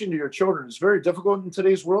attention to your children. It's very difficult in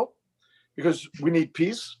today's world because we need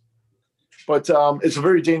peace, but it's a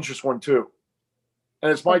very dangerous one too.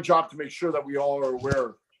 And it's my job to make sure that we all are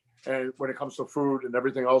aware, and when it comes to food and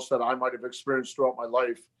everything else that I might have experienced throughout my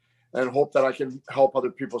life, and hope that I can help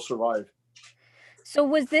other people survive. So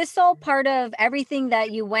was this all part of everything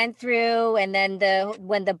that you went through? And then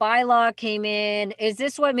when the bylaw came in, is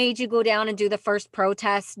this what made you go down and do the first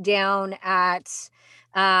protest down at,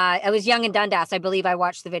 I was Young and Dundas, I believe I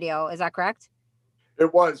watched the video. Is that correct?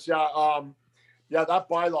 It was, yeah. Yeah, that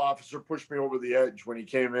bylaw officer pushed me over the edge when he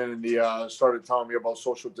came in and he started telling me about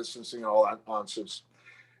social distancing and all that nonsense.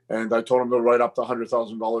 And I told him to write up the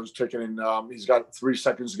 $100,000 ticket, and he's got 3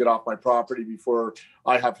 seconds to get off my property before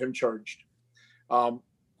I have him charged. I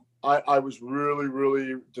was really,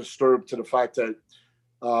 really disturbed to the fact that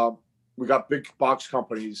we got big box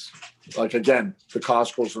companies, like, again, the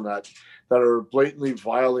Costco's and that are blatantly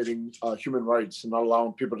violating human rights and not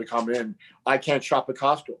allowing people to come in. I can't shop at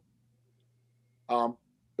Costco. What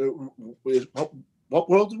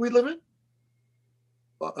world do we live in?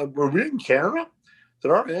 Were we in Canada?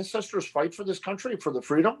 Did our ancestors fight for this country, for the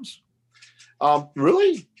freedoms?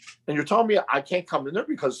 Really? And you're telling me I can't come in there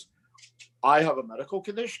because I have a medical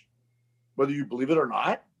condition, whether you believe it or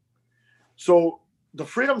not? So the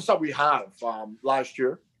freedoms that we have last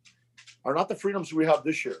year are not the freedoms we have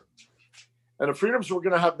this year. And the freedoms we're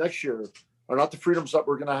going to have next year are not the freedoms that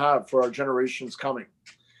we're going to have for our generations coming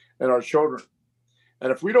and our children.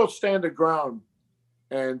 And if we don't stand the ground,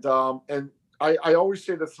 and I always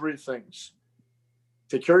say the 3 things.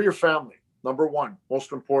 Take care of your family, number 1,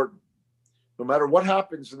 most important. No matter what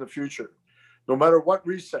happens in the future, no matter what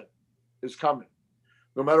reset is coming,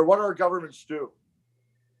 no matter what our governments do,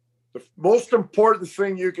 the most important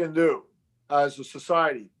thing you can do as a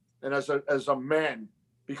society and as a man,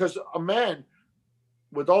 because a man,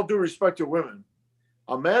 with all due respect to women,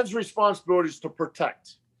 a man's responsibility is to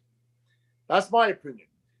protect. That's my opinion.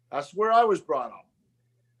 That's where I was brought up.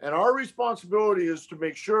 And our responsibility is to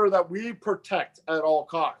make sure that we protect at all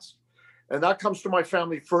costs. And that comes to my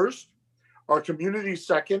family first, our community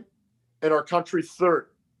second, and our country third.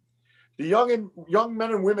 The young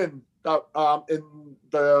men and women that, in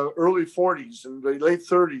the early 40s and the late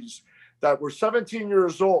 30s that were 17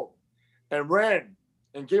 years old and ran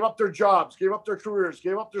and gave up their jobs, gave up their careers,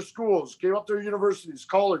 gave up their schools, gave up their universities,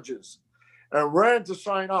 colleges, and ran to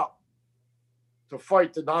sign up to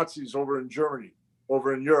fight the Nazis over in Germany,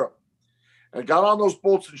 over in Europe, and got on those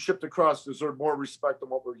boats and shipped across, deserve more respect than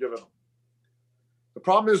what we're giving them. The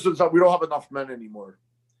problem is that we don't have enough men anymore.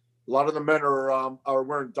 A lot of the men are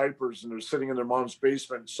wearing diapers and they're sitting in their mom's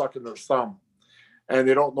basement sucking their thumb, and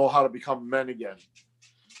they don't know how to become men again,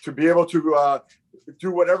 to be able to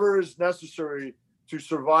do whatever is necessary to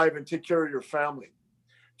survive and take care of your family,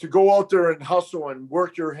 to go out there and hustle and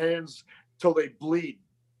work your hands till they bleed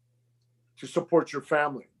to support your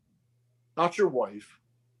family. Not your wife,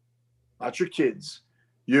 not your kids,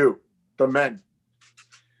 you, the men.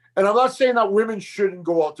 And I'm not saying that women shouldn't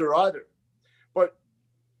go out there either. But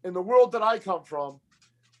in the world that I come from,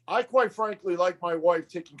 I quite frankly like my wife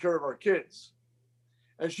taking care of our kids.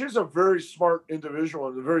 And she's a very smart individual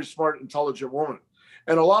and a very smart, intelligent woman.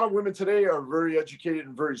 And a lot of women today are very educated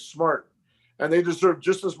and very smart. And they deserve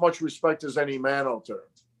just as much respect as any man out there.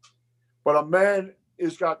 But a man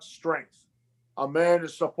has got strength. A man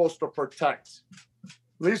is supposed to protect. At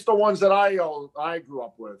least the ones that I grew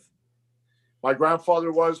up with. My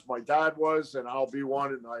grandfather was, my dad was, and I'll be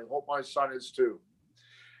one, and I hope my son is too.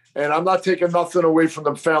 And I'm not taking nothing away from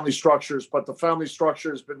the family structures, but the family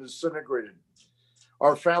structure has been disintegrated.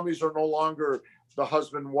 Our families are no longer the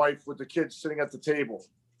husband and wife with the kids sitting at the table.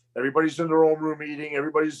 Everybody's in their own room eating.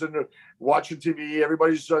 Everybody's in watching TV.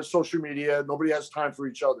 Everybody's social media. Nobody has time for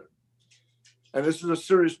each other. And this is a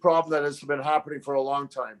serious problem that has been happening for a long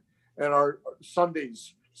time. And our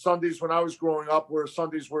Sundays when I was growing up were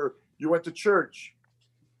Sundays where you went to church,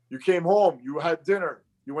 you came home, you had dinner,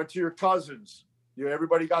 you went to your cousins,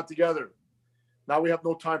 everybody got together. Now we have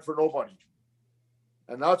no time for nobody.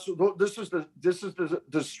 And this is the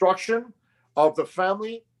destruction of the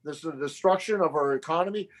family. This is the destruction of our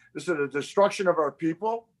economy. This is the destruction of our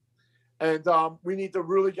people. And we need to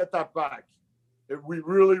really get that back. We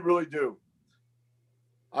really, really do.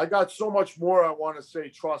 I got so much more I want to say.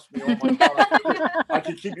 Trust me. Oh my God. I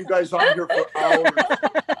can keep you guys on here for hours.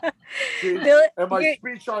 And my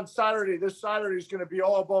speech on Saturday, this Saturday, is going to be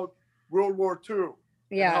all about World War II.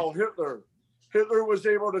 Yeah. And how Hitler was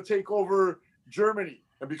able to take over Germany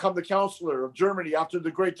and become the counselor of Germany after the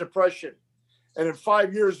Great Depression. And in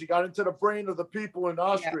 5 years, he got into the brain of the people in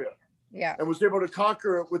Austria and was able to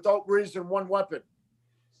conquer it without raising one weapon.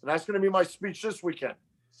 And that's going to be my speech this weekend,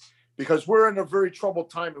 because we're in a very troubled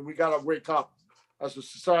time and we got to wake up as a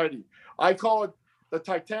society. I call it the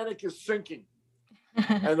Titanic is sinking.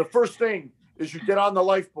 And the first thing is you get on the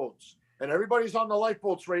lifeboats. And everybody's on the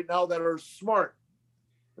lifeboats right now that are smart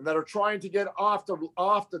and that are trying to get off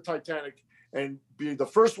the Titanic and be the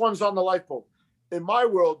first ones on the lifeboat. In my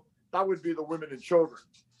world, that would be the women and children.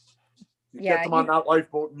 You get them on that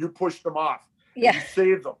lifeboat and you push them off. And you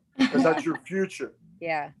save them, because that's your future.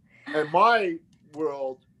 In my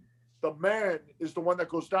world, the man is the one that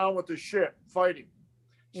goes down with the ship fighting,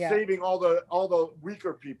 saving all the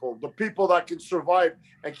weaker people, the people that can survive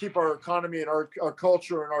and keep our economy and our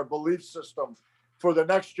culture and our belief system for the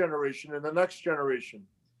next generation and the next generation.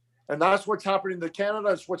 And that's what's happening to Canada.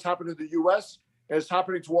 It's what's happening to the US. And it's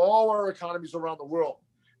happening to all our economies around the world.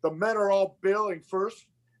 The men are all bailing first,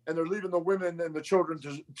 and they're leaving the women and the children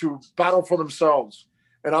to battle for themselves.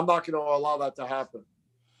 And I'm not going to allow that to happen.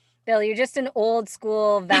 Bill, you're just an old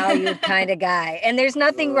school valued kind of guy. And there's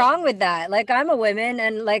nothing wrong with that. Like, I'm a woman,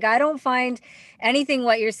 and like, I don't find anything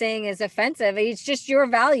what you're saying is offensive. It's just your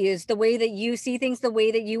values, the way that you see things, the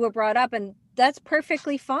way that you were brought up. And that's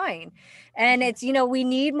perfectly fine. And it's, you know, we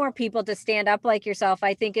need more people to stand up like yourself,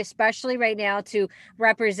 I think, especially right now, to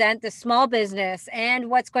represent the small business and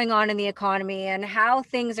what's going on in the economy and how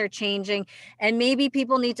things are changing. And maybe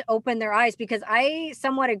people need to open their eyes, because I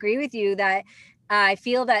somewhat agree with you that I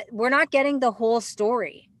feel that we're not getting the whole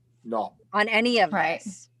story. No. On any of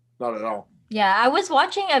this. Not at all. Yeah, I was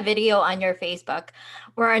watching a video on your Facebook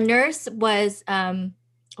where a nurse was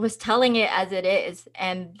telling it as it is,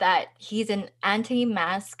 and that he's an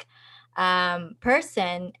anti-mask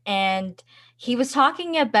person, and he was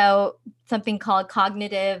talking about something called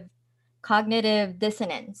cognitive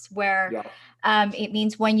dissonance, where it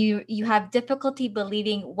means when you have difficulty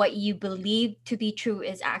believing what you believe to be true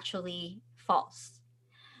is actually false.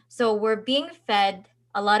 So we're being fed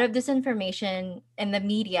a lot of disinformation in the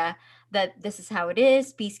media that this is how it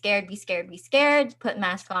is. Be scared, be scared, be scared. Put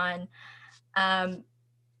mask on.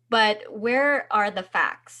 But where are the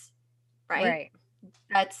facts, right?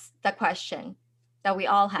 That's the question that we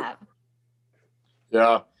all have.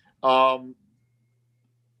 Yeah.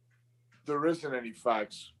 There isn't any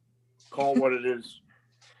facts. Call it what it is.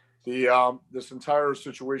 This entire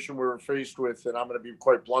situation we're faced with, and I'm going to be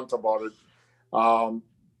quite blunt about it,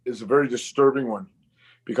 is a very disturbing one,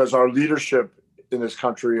 because our leadership in this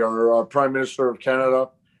country, our Prime Minister of Canada,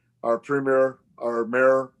 our Premier, our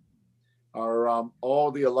Mayor, our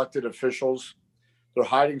all the elected officials, they're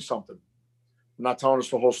hiding something. They're not telling us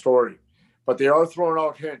the whole story, but they are throwing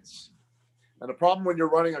out hints. And the problem when you're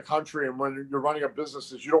running a country and when you're running a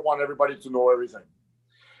business is you don't want everybody to know everything.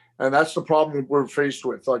 And that's the problem we're faced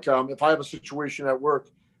with. Like, if I have a situation at work,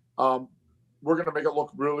 we're going to make it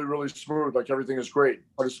look really, really smooth, like everything is great.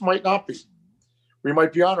 But it might not be. We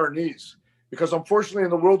might be on our knees, because unfortunately,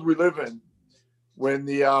 in the world we live in, when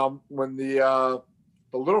the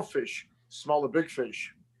little fish smell the big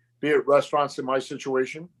fish, be it restaurants in my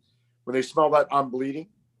situation, when they smell that I'm bleeding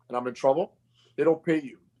and I'm in trouble, they don't pay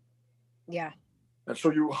you. Yeah. And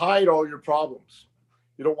so you hide all your problems.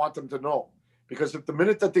 You don't want them to know, because if the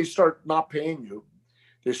minute that they start not paying you,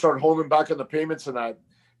 they start holding back on the payments and that,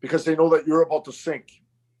 because they know that you're about to sink.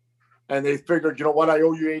 And they figured, you know what, I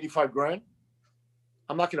owe you 85 grand.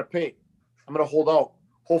 I'm not going to pay. I'm going to hold out.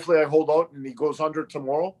 Hopefully I hold out and he goes under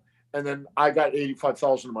tomorrow, and then I got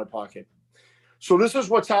 85,000 in my pocket. So this is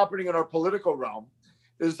what's happening in our political realm,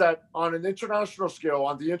 is that on an international scale,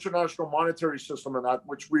 on the international monetary system and that,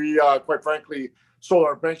 which we quite frankly sold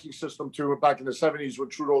our banking system to back in the 70s when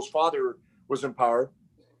Trudeau's father was in power.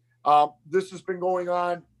 This has been going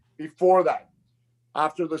on before that.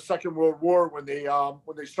 After the Second World War, when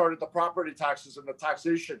they started the property taxes and the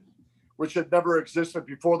taxation, which had never existed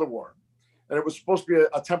before the war. And it was supposed to be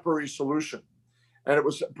a temporary solution. And it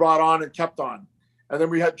was brought on and kept on. And then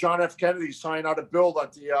we had John F. Kennedy sign out a bill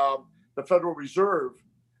that the Federal Reserve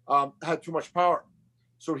had too much power.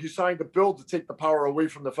 So he signed a bill to take the power away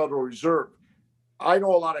from the Federal Reserve. I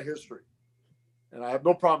know a lot of history, and I have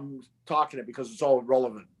no problem talking it because it's all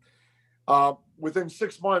relevant. Within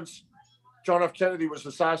 6 months, John F. Kennedy was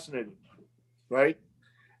assassinated, right?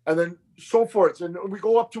 And then so forth. And we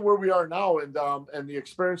go up to where we are now, and the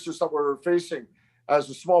experiences that we're facing as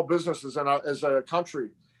a small businesses and as a country.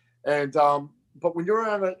 And but when you're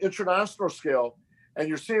on an international scale and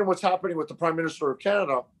you're seeing what's happening with the Prime Minister of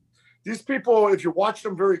Canada, these people, if you watch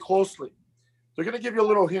them very closely, they're going to give you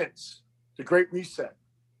little hints. The Great Reset,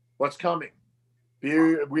 what's coming.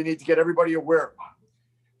 We need to get everybody aware.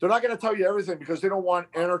 They're not going to tell you everything because they don't want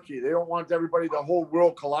anarchy. They don't want everybody, the whole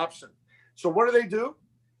world collapsing. So what do?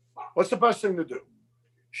 What's the best thing to do?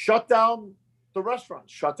 Shut down the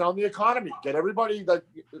restaurants, shut down the economy, get everybody that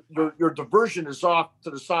your diversion is off to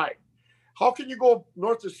the side. How can you go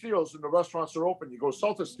north of Steeles and the restaurants are open? You go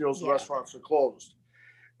south of Steeles, the restaurants are closed.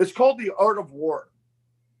 It's called The Art of War.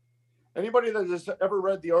 Anybody that has ever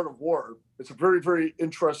read The Art of War, it's a very, very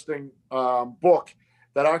interesting book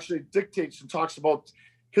that actually dictates and talks about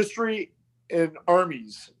history in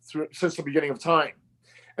armies since the beginning of time.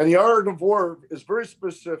 And The Art of War is very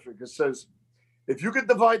specific. It says, if you can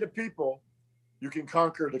divide the people, you can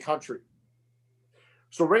conquer the country.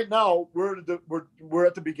 So right now, we're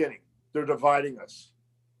at the beginning. They're dividing us.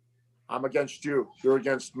 I'm against you. You're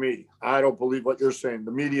against me. I don't believe what you're saying.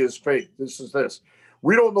 The media is fake. This is this.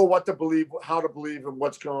 We don't know what to believe, how to believe, and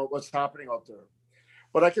what's happening out there.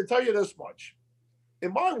 But I can tell you this much.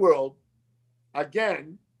 In my world,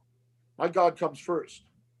 again, my God comes first.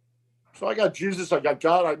 So I got Jesus, I got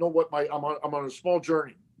God. I know what I'm on a small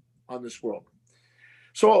journey on this world.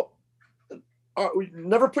 So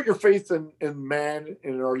never put your faith in man,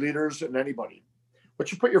 in our leaders, in anybody.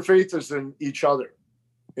 But you put your faith is in each other,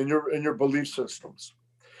 in your belief systems,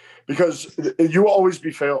 because you will always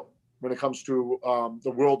be failed when it comes to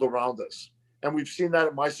the world around us. And we've seen that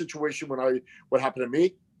in my situation what happened to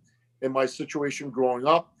me, in my situation growing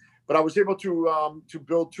up. But I was able to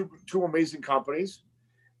build two amazing companies.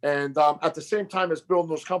 And at the same time as building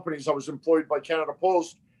those companies, I was employed by Canada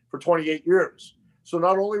Post for 28 years. So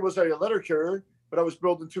not only was I a letter carrier, but I was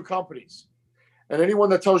building two companies. And anyone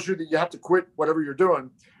that tells you that you have to quit whatever you're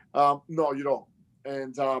doing, no, you don't.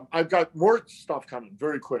 And I've got more stuff coming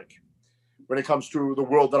very quick when it comes to the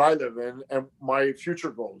world that I live in and my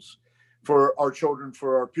future goals for our children,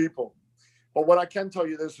 for our people. But what I can tell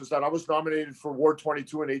you this is that I was nominated for Ward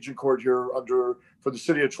 22 in Agincourt here for the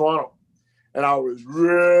city of Toronto. And I was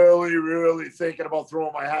really, really thinking about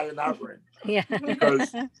throwing my hat in that ring. Yeah.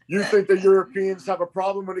 Because you think the Europeans have a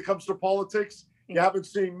problem when it comes to politics? You haven't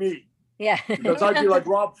seen me. Yeah. Because I'd be like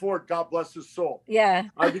Rob Ford, God bless his soul. Yeah.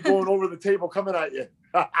 I'd be going over the table coming at you.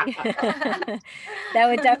 That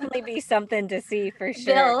would definitely be something to see for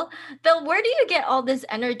sure. Bill, where do you get all this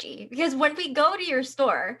energy? Because when we go to your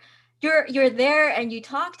store, you're there and you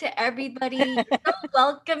talk to everybody, you're so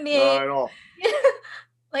welcoming. No, I know.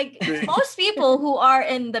 Like most people who are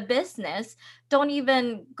in the business don't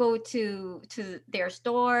even go to their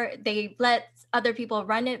store. They let other people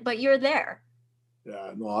run it, but you're there.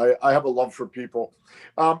 Yeah, no, I have a love for people.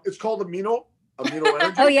 It's called amino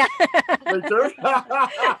energy. Oh yeah. Right there.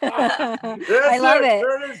 Yes, I love it.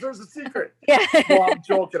 There it is. There's a secret. Yeah. No, I'm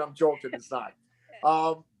joking. It's not.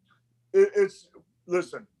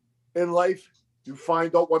 Listen, in life, you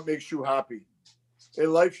find out what makes you happy.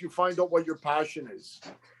 In life, you find out what your passion is.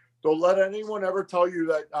 Don't let anyone ever tell you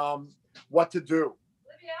that what to do.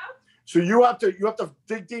 So you have to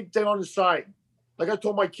dig deep down inside. Like I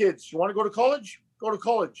told my kids, you want to go to college? Go to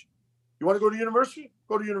college. You want to go to university?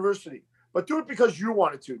 Go to university. But do it because you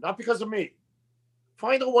wanted to, not because of me.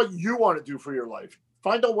 Find out what you want to do for your life.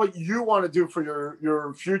 Find out what you want to do for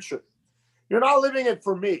your future. You're not living it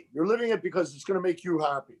for me. You're living it because it's going to make you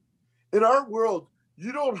happy. In our world,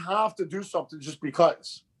 you don't have to do something just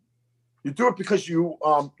because. You do it because you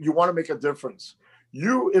want to make a difference.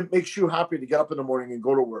 It makes you happy to get up in the morning and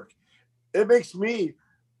go to work. It makes me,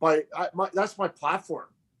 that's my platform.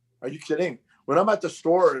 Are you kidding? When I'm at the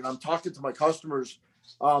store and I'm talking to my customers,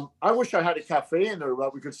 I wish I had a cafe in there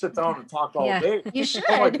that we could sit down and talk all day. You should.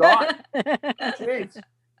 Oh my God. Jeez.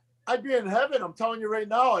 I'd be in heaven. I'm telling you right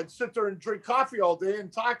now. I'd sit there and drink coffee all day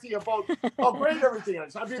and talk to you about how great everything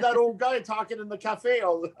is. I'd be that old guy talking in the cafe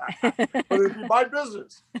all the time. But it'd be my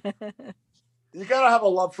business. You got to have a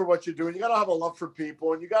love for what you're doing. You got to have a love for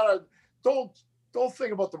people. And you got to, don't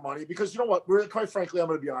think about the money. Because you know what? Quite frankly, I'm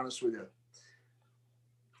going to be honest with you.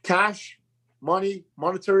 Cash, money,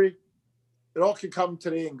 monetary, it all can come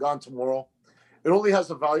today and gone tomorrow. It only has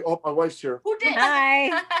a value. Oh, my wife's here. Who did? Hi.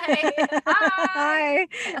 Hi. Hi.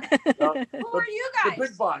 Who are you guys? The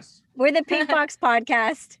big boss. We're the Pink Box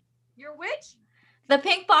Podcast. You're which? The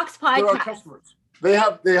Pink Box They're our Podcast. customers. They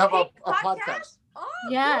have a Pink podcast. Oh,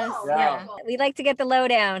 Yes, cool. yeah. We like to get the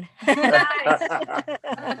lowdown. Nice.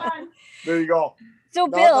 There you go. So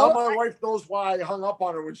Now Bill, my wife knows why I hung up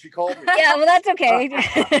on her when she called me. yeah, well that's okay.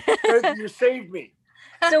 You saved me.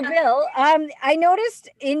 So Bill, I noticed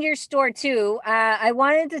in your store too, I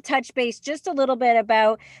wanted to touch base just a little bit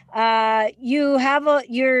about you have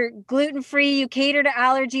you're gluten-free, you cater to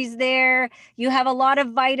allergies there, you have a lot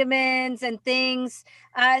of vitamins and things.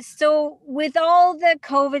 So with all the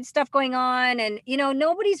COVID stuff going on, and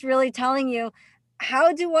nobody's really telling you,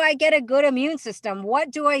 how do I get a good immune system?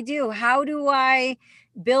 What do I do? How do I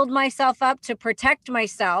build myself up to protect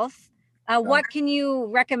myself? What can you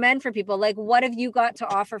recommend for people? Like, what have you got to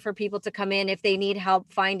offer for people to come in if they need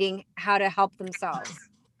help finding how to help themselves?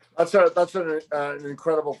 That's an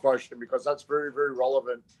incredible question, because that's very, very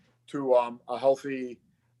relevant to a healthy,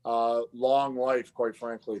 long life, quite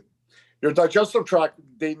frankly. Your digestive tract,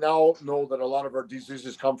 they now know that a lot of our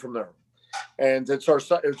diseases come from there. And it's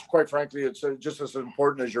quite frankly, it's just as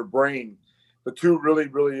important as your brain. The two really,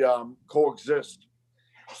 really coexist.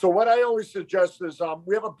 So what I always suggest is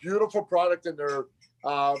we have a beautiful product in there.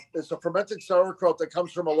 It's a fermented sauerkraut that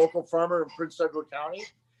comes from a local farmer in Prince Edward County.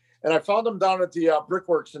 And I found them down at the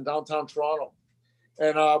Brickworks in downtown Toronto.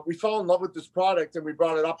 And we fell in love with this product, and we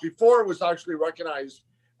brought it up before it was actually recognized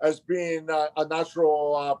as being a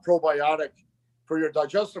natural probiotic for your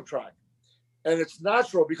digestive tract. And it's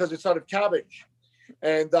natural because it's out of cabbage.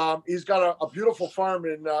 And he's got a beautiful farm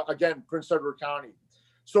in, again, Prince Edward County.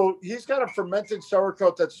 So he's got a fermented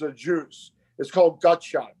sauerkraut that's a juice. It's called Gut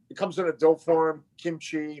Shot. It comes in a dough form,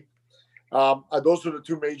 kimchi. Those are the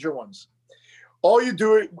two major ones. All you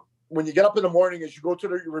do when you get up in the morning is you go to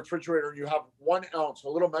the refrigerator and you have 1 ounce, a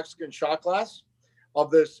little Mexican shot glass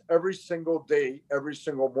of this every single day, every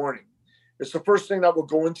single morning. It's the first thing that will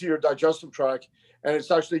go into your digestive tract, and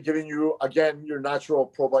it's actually giving you, again, your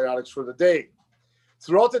natural probiotics for the day.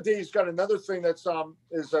 Throughout the day, he's got another thing that's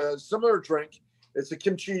is a similar drink. It's a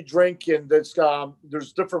kimchi drink, and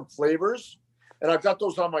there's different flavors, and I've got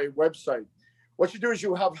those on my website. What you do is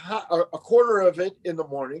you have a quarter of it in the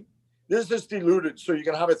morning. This is diluted, so you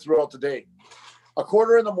can have it throughout the day. A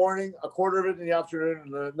quarter in the morning, a quarter of it in the afternoon,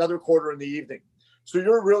 and another quarter in the evening. So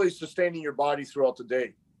you're really sustaining your body throughout the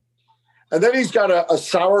day. And then he's got a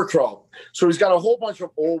sauerkraut. So he's got a whole bunch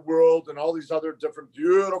of Old World and all these other different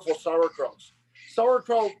beautiful sauerkrauts.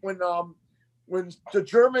 Sauerkraut, when the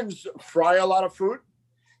Germans fry a lot of food,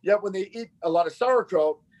 yet when they eat a lot of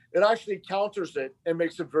sauerkraut, it actually counters it and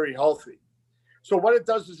makes it very healthy. So what it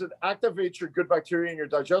does is it activates your good bacteria in your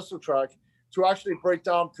digestive tract to actually break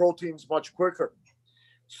down proteins much quicker.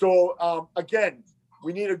 So again,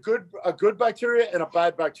 we need a good bacteria and a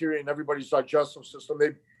bad bacteria in everybody's digestive system.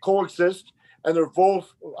 They coexist, and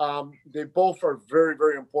they both are very,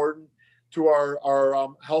 very important to our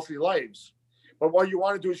healthy lives. But what you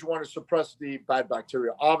want to do is you want to suppress the bad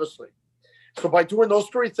bacteria, obviously. So by doing those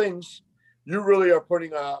three things, you really are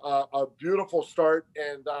putting a beautiful start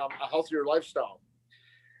and a healthier lifestyle.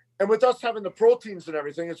 And with us having the proteins and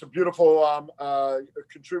everything, it's a beautiful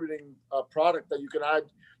contributing product that you can add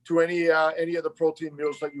to any of the protein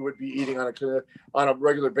meals that you would be eating on a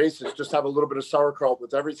regular basis. Just have a little bit of sauerkraut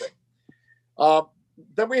with everything.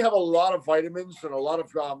 Then we have a lot of vitamins and a lot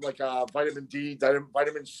of vitamin D,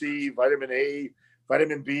 vitamin C, vitamin A,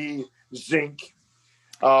 vitamin B, zinc.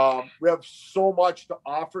 We have so much to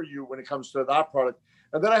offer you when it comes to that product.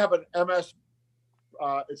 And then I have an MS.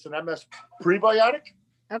 It's an MS prebiotic.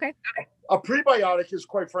 Okay. A prebiotic is,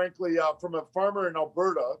 quite frankly, from a farmer in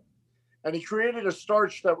Alberta, and he created a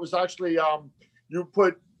starch that was actually you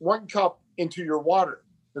put 1 cup into your water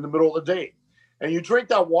in the middle of the day, and you drink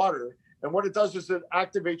that water. And what it does is it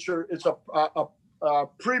activates it's a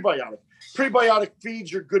prebiotic. Prebiotic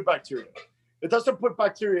feeds your good bacteria. It doesn't put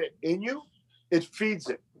bacteria in you; it feeds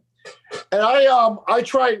it. And I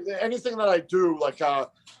try anything that I do, like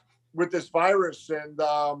with this virus and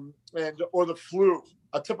or the flu,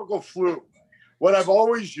 a typical flu. What I've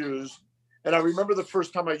always used, and I remember the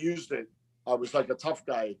first time I used it, I was like a tough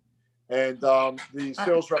guy, and the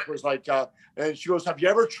sales rep was like, and she goes, "Have you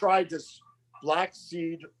ever tried this black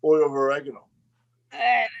seed oil of oregano?"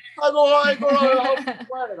 I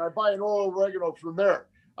buy an oil of oregano from there.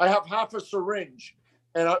 I have half a syringe,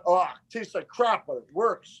 and it tastes like crap, but it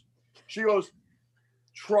works. She goes,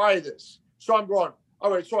 "Try this." So I'm going,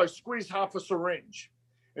 all right. So I squeeze half a syringe,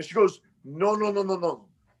 and she goes, "No.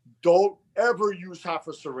 Don't ever use half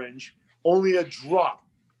a syringe, only a drop.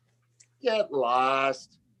 Get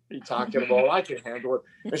lost. What are you talking about? I can handle it."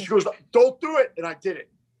 And she goes, "Don't do it." And I did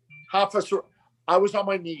it. Half a syringe. I was on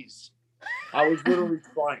my knees. I was literally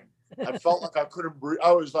crying. I felt like I couldn't breathe.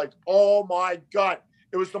 I was like, oh my God.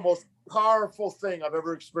 It was the most powerful thing I've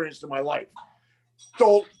ever experienced in my life.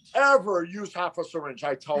 Don't ever use half a syringe.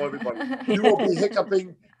 I tell everybody, you will be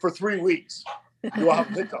hiccuping for 3 weeks. You will have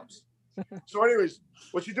hiccups. So anyways,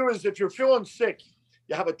 what you do is if you're feeling sick,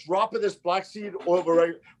 You have a drop of this black seed oil of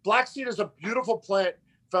oregano. Black seed is a beautiful plant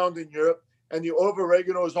found in Europe, and the oil of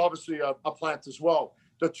oregano is obviously a plant as well.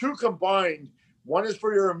 The two combined, one is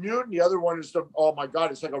for your immune, the other one is oh my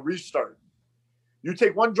God, it's like a restart. You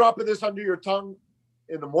take one drop of this under your tongue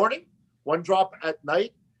in the morning, one drop at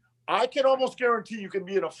night. I can almost guarantee you can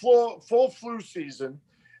be in a full flu season,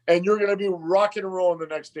 and you're going to be rocking and rolling the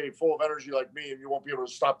next day, full of energy like me, and you won't be able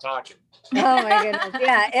to stop talking. Oh my goodness.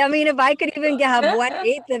 Yeah. I mean, if I could even have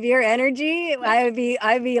 1/8 of your energy, I'd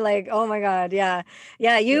be like, oh my God. Yeah.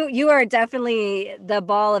 Yeah. You are definitely the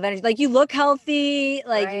ball of energy. Like, you look healthy,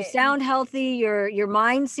 like you sound healthy, your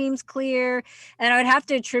mind seems clear. And I would have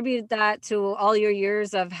to attribute that to all your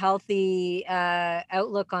years of healthy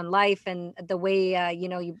outlook on life, and the way,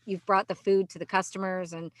 you've brought the food to the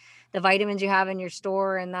customers, and the vitamins you have in your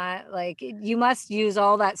store, and that, like, you must use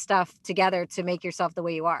all that stuff together to make yourself the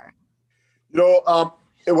way you are.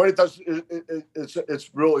 What it does, it's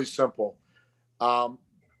really simple.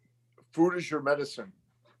 Food is your medicine.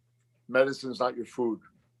 Medicine is not your food.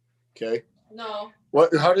 Okay. No.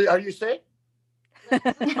 What? How do you say? See,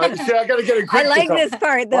 I gotta get a Greek. I like this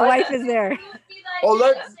part. The wife is there.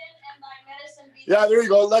 Yeah, there you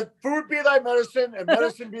go. Let food be thy medicine, and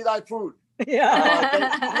medicine be thy food.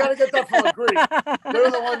 Yeah. You got to get that from a Greek. They're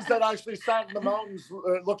the ones that actually sat in the mountains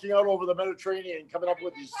looking out over the Mediterranean, coming up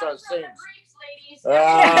with these sayings. There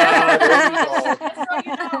you go.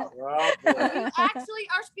 You actually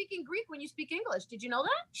are speaking Greek when you speak English. Did you know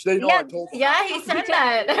that? They know I told you. Yeah, he said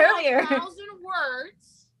that earlier. 1,000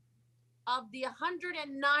 words of the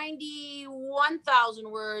 191,000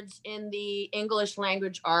 words in the English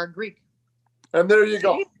language are Greek. And there you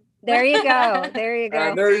go. There you go. There you go.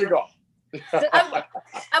 And there you go. I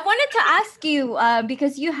wanted to ask you,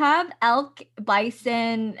 because you have elk,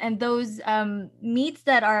 bison, and those meats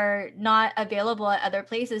that are not available at other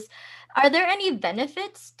places. Are there any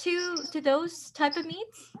benefits to those type of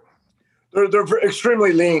meats? They're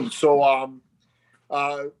extremely lean. So,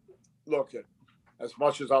 look, as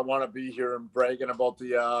much as I want to be here and bragging about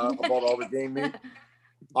about all the game meat,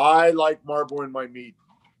 I like marbling my meat.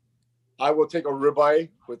 I will take a ribeye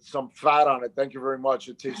with some fat on it. Thank you very much.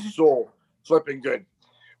 It tastes so flipping good.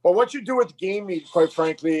 But what you do with game meat, quite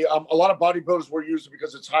frankly, a lot of bodybuilders will use it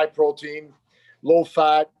because it's high protein, low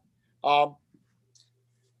fat. What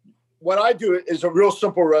I do is a real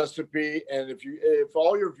simple recipe. And if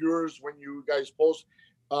all your viewers, when you guys post,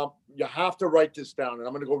 you have to write this down. And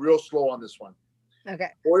I'm going to go real slow on this one. Okay.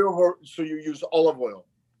 Oil. So you use olive oil.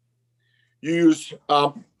 You use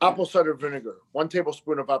apple cider vinegar, 1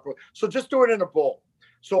 tablespoon of apple. So just do it in a bowl.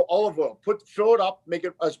 So olive oil, fill it up, make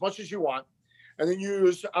it as much as you want. And then you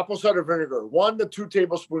use apple cider vinegar, 1 to 2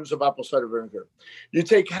 tablespoons of apple cider vinegar. You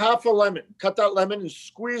take half a lemon, cut that lemon and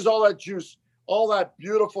squeeze all that juice, all that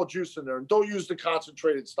beautiful juice in there. And don't use the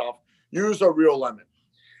concentrated stuff. Use a real lemon.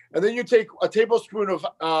 And then you take a tablespoon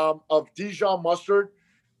of Dijon mustard.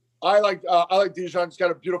 I like Dijon. It's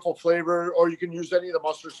got a beautiful flavor, or you can use any of the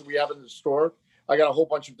mustards that we have in the store. I got a whole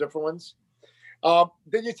bunch of different ones.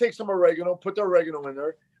 Then you take some oregano, put the oregano in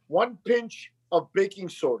there, 1 pinch of baking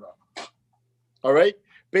soda. All right.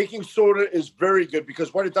 Baking soda is very good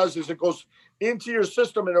because what it does is it goes into your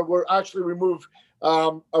system and it will actually remove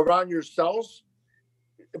around your cells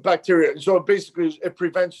bacteria. So basically it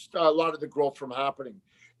prevents a lot of the growth from happening.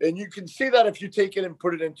 And you can see that if you take it and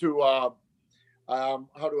put it into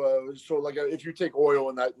if you take oil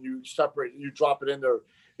and that you separate and you drop it in there,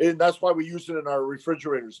 and that's why we use it in our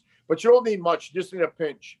refrigerators. But you don't need much, you just need a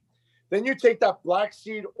pinch. Then you take that black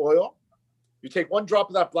seed oil, you take 1 drop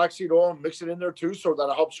of that black seed oil and mix it in there too, so that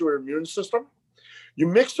it helps your immune system. You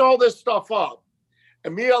mix all this stuff up.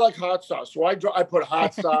 And me, I like hot sauce, so I put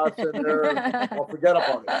hot sauce in there. I'll forget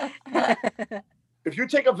about it. If you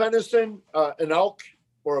take a venison, an elk,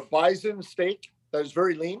 or a bison steak that is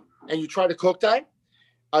very lean, and you try to cook that,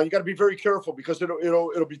 you got to be very careful because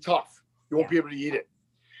it'll be tough. You won't be able to eat it.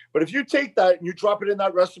 But if you take that and you drop it in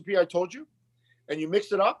that recipe I told you, and you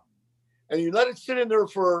mix it up, and you let it sit in there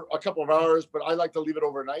for a couple of hours, but I like to leave it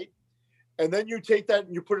overnight, and then you take that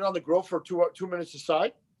and you put it on the grill for 2 minutes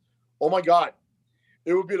aside. Oh my God,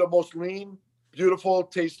 it would be the most lean, beautiful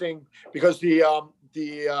tasting, because the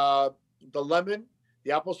lemon,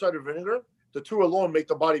 the apple cider vinegar, the two alone make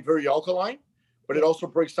the body very alkaline, but it also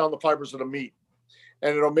breaks down the fibers of the meat,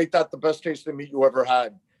 and it'll make that the best tasting meat you ever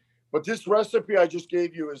had. But this recipe I just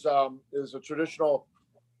gave you is a traditional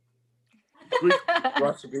Greek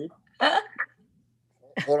recipe.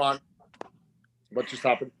 Hold on, what just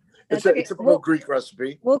happened? It's a typical Greek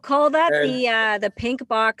recipe. We'll call that the Pink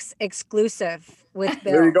Box exclusive with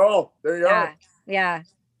Bill. There you go. There you are. Yeah.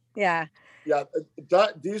 Yeah,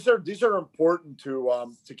 these are important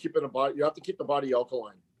to keep in the body. You have to keep the body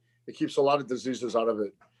alkaline. It keeps a lot of diseases out of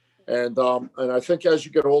it. And I think as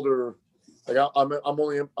you get older, like I'm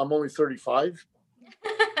only 35,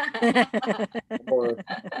 and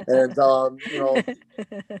you know,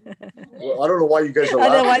 well, I don't know why you guys are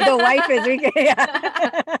laughing. The wife is.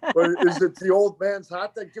 But is it the old man's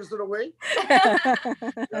hat that gives it away?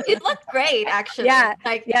 You look great, actually. Yeah,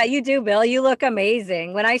 Like, yeah, you do, Bill. You look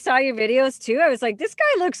amazing. When I saw your videos too, I was like, this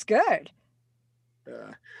guy looks good.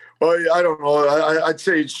 Yeah. Well, I don't know. I'd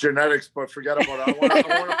say it's genetics, but forget about it. I want to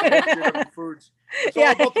promote JW Foods. It's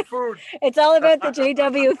all about the food. It's all about the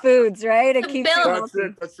JW Foods, right? It keeps you Bill,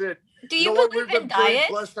 healthy. That's it. do you What? believe We've in been very diet?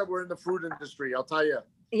 blessed that we're in the food industry. I'll tell you.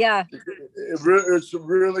 Yeah. It's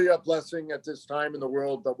really a blessing at this time in the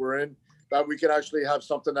world that we're in, that we can actually have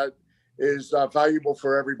something that is valuable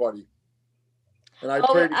for everybody. And I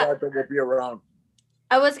pray to God that we'll be around.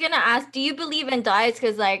 I was gonna ask, do you believe in diets?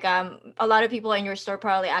 Because like a lot of people in your store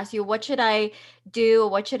probably ask you, what should I do?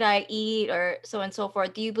 What should I eat? Or so and so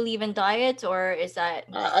forth. Do you believe in diets, or is that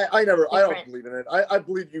I don't different? believe in it. I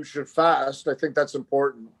believe you should fast. I think that's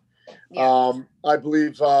important. Yeah. I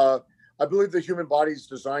believe the human body is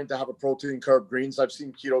designed to have a protein, carb, greens. I've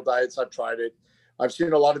seen keto diets. I've tried it. I've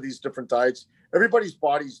seen a lot of these different diets. Everybody's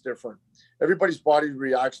body's different. Everybody's body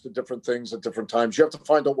reacts to different things at different times. You have to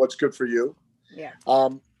find out what's good for you. Yeah.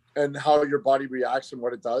 And how your body reacts and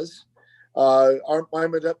what it does. My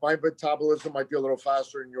metabolism might be a little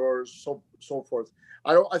faster than yours, so forth.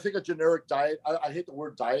 I think a generic diet. I hate the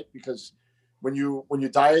word diet because when you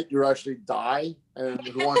diet, you actually die, and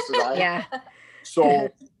who wants to die? Yeah. So,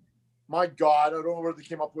 my God, I don't know where they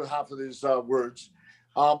came up with half of these words.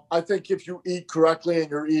 I think if you eat correctly and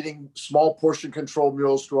you're eating small portion control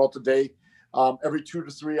meals throughout the day, every 2 to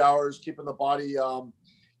 3 hours, keeping the body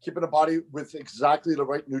with exactly the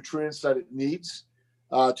right nutrients that it needs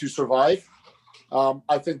to survive.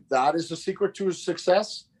 I think that is the secret to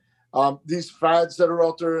success. These fads that are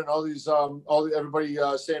out there and all these, everybody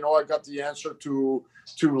saying, "Oh, I got the answer to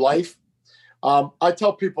life." I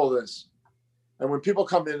tell people this, and when people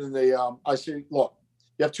come in and I say, "Look,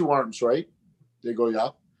 you have 2 arms, right?" They go, "Yeah."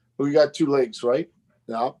 "Well, you got 2 legs, right?"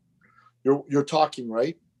 "Yeah." You're talking,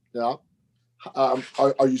 right?" "Yeah."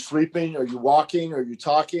 Are you sleeping? Are you walking? Are you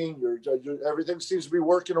talking? Everything seems to be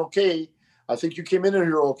working okay. I think you came in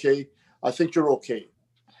here okay. I think you're okay.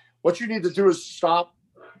 What you need to do is stop,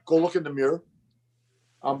 go look in the mirror,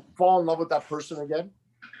 fall in love with that person again.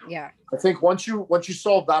 Yeah. I think once you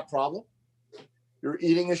solve that problem, your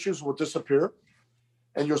eating issues will disappear,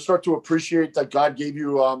 and you'll start to appreciate that God gave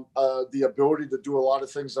you the ability to do a lot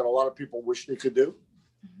of things that a lot of people wish they could do.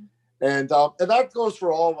 And that goes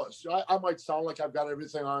for all of us. I might sound like I've got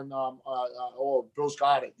everything on. Bill's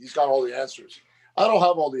got it. He's got all the answers. I don't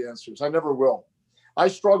have all the answers. I never will. I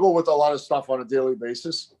struggle with a lot of stuff on a daily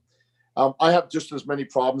basis. I have just as many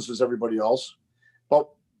problems as everybody else. But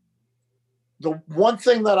the one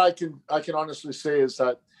thing that I can honestly say is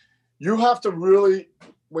that you have to really,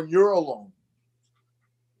 when you're alone,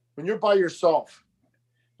 when you're by yourself,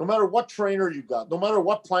 no matter what trainer you got, no matter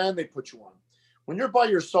what plan they put you on, when you're by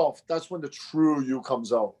yourself, that's when the true you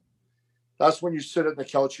comes out. That's when you sit on the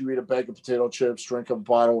couch, you eat a bag of potato chips, drink a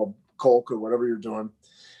bottle of Coke or whatever you're doing.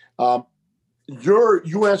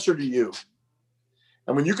 You answer to you.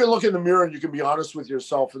 And when you can look in the mirror and you can be honest with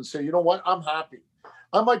yourself and say, you know what, I'm happy.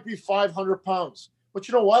 I might be 500 pounds, but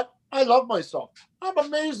you know what? I love myself. I'm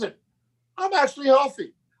amazing. I'm actually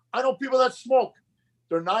healthy. I know people that smoke.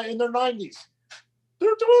 They're in their 90s.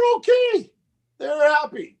 They're doing okay. They're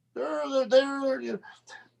happy.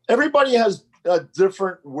 Everybody has a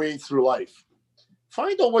different way through life.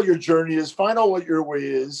 Find out what your journey is. Find out what your way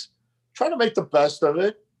is. Try to make the best of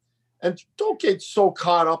it. And don't get so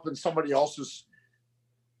caught up in somebody else's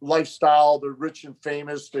lifestyle, the rich and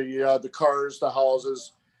famous, the cars, the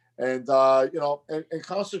houses, and and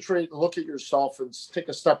concentrate and look at yourself and take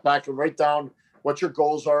a step back and write down what your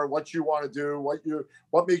goals are, what you want to do,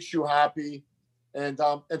 what makes you happy, and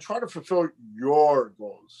try to fulfill your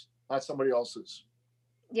goals, not somebody else's.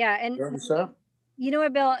 Yeah, and You understand? you know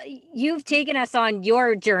what, Bill? You've taken us on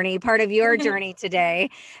your journey, part of your journey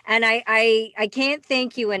today, and I can't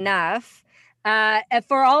thank you enough.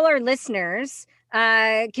 For all our listeners,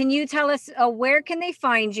 can you tell us where can they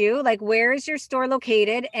find you? Like, where is your store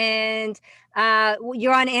located? And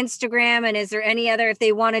you're on Instagram, and is there any other, if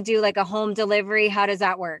they want to do like a home delivery, how does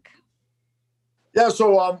that work? Yeah,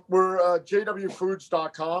 so we're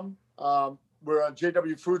jwfoods.com. We're on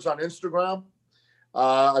JW Foods on Instagram.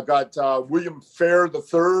 I've got William Fehr the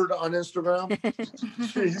Third on Instagram.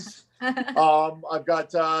 Jeez. I've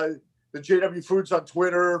got the JW Foods on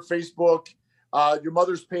Twitter, Facebook, your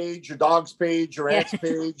mother's page, your dog's page, your aunt's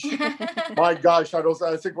page. My gosh, I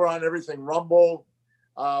think we're on everything. Rumble.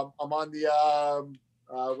 I'm on the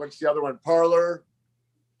what's the other one? Parlor.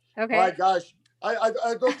 Okay. My gosh, I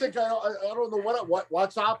don't think I don't know what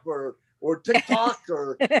WhatsApp or TikTok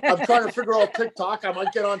or I'm trying to figure out TikTok. I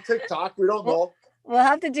might get on TikTok. We don't know. We'll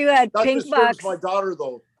have to do a That pink disturbs box. my daughter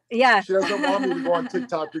though. Yeah. She doesn't want me to go on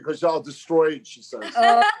TikTok because I'll destroy it, she says.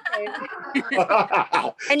 Oh,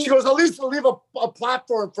 She goes, at least leave a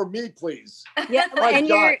platform for me, please. yeah. My And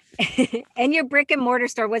God. your brick and mortar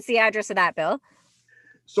store, what's the address of that, Bill?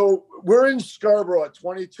 So we're in Scarborough at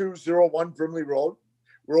 2201 Brimley Road.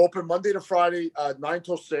 We're open Monday to Friday, 9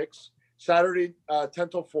 till 6, Saturday, 10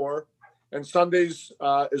 till 4, and Sundays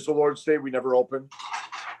is the Lord's Day. We never open.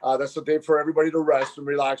 That's a day for everybody to rest and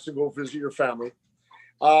relax and go visit your family.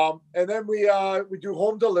 And then we do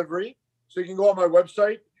home delivery. So you can go on my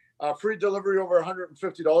website, free delivery over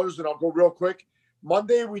 $150. And I'll go real quick.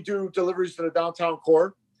 Monday, we do deliveries to the downtown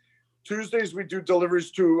core. Tuesdays, we do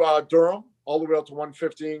deliveries to Durham, all the way up to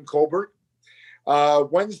 115 Coburg.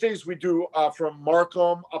 Wednesdays, we do from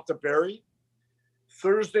Markham up to Barrie.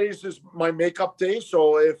 Thursdays is my makeup day.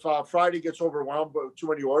 So if Friday gets overwhelmed by too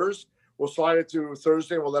many orders, we'll slide it to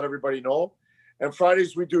Thursday and we'll let everybody know. And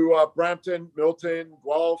Fridays, we do Brampton, Milton,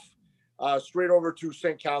 Guelph, straight over to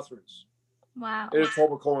St. Catharines. Wow. In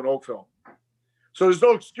Etobicoke and Oakville. So there's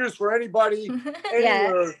no excuse for anybody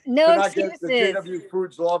anywhere no to not get the excuses. JW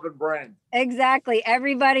Foods love and brand. Exactly.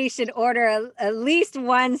 Everybody should order at least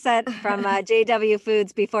one set from JW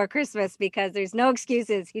Foods before Christmas because there's no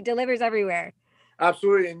excuses. He delivers everywhere.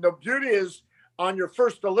 Absolutely. And the beauty is on your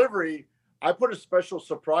first delivery, I put a special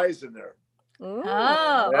surprise in there. Ooh.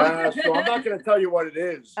 Oh. Yeah, so I'm not going to tell you what it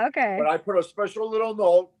is. Okay. But I put a special little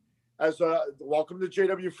note as a welcome to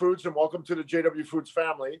JW Foods and welcome to the JW Foods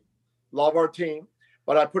family. Love our team.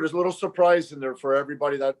 But I put a little surprise in there for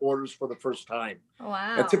everybody that orders for the first time.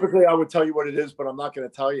 Wow. And typically I would tell you what it is, but I'm not going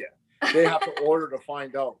to tell you. They have to order to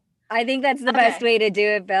find out. I think that's the best way to do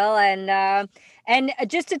it, Bill. And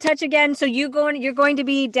just to touch again, so you're going to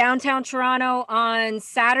be downtown Toronto on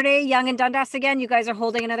Saturday, Yonge and Dundas again. You guys are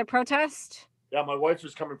holding another protest? Yeah, my wife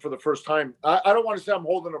is coming for the first time. I don't want to say I'm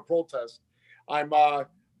holding a protest. I'm a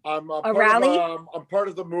rally. I'm part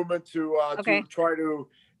of the movement to Okay. to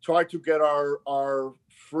try to get our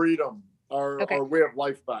freedom, our way of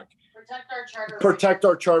life back. Protect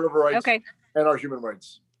our charter rights. And our human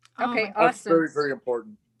rights. Okay, awesome. That's very, very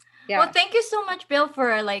important. Yeah. Well, thank you so much, Bill,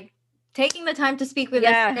 for taking the time to speak with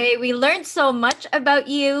us today. We learned so much about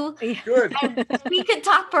you. Good. We could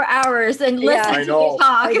talk for hours and listen to you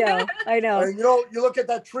talk. I know. And you look at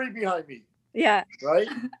that tree behind me. Yeah. Right?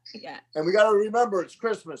 Yeah. And we got to remember it's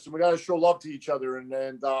Christmas and we got to show love to each other and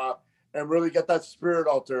really get that spirit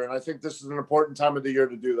out there. And I think this is an important time of the year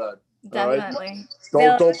to do that. Definitely.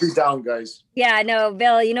 Right? Don't be down, guys. Yeah, no,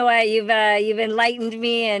 Bill, you know what? You've enlightened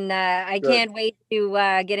me and I can't wait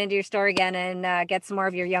to get into your store again and get some more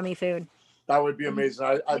of your yummy food. That would be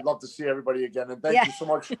amazing. I'd love to see everybody again. And thank you so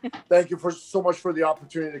much. Thank you so much for the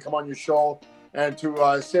opportunity to come on your show and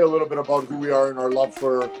to say a little bit about who we are and our love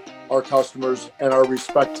for our customers and our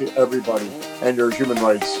respect to everybody and your human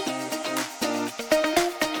rights.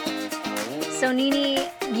 So, Nene,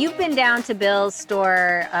 you've been down to Bill's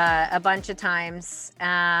store a bunch of times.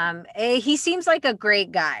 He seems like a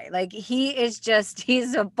great guy.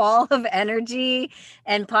 He's a ball of energy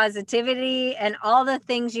and positivity and all the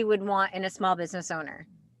things you would want in a small business owner.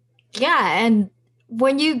 Yeah. And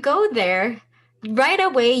when you go there, right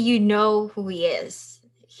away, you know who he is.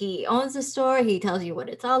 He owns the store. He tells you what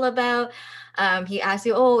it's all about. He asks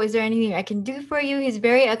you, oh, is there anything I can do for you? He's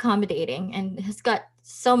very accommodating and has got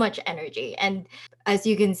so much energy. And as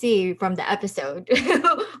you can see from the episode,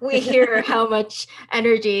 we hear how much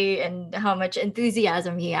energy and how much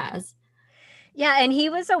enthusiasm he has. Yeah, and he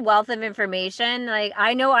was a wealth of information.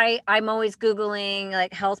 I know I'm always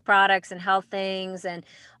Googling health products and health things and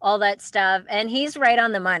all that stuff. And he's right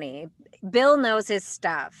on the money. Bill knows his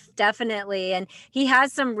stuff, definitely. And he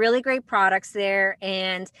has some really great products there.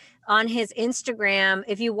 And on his Instagram,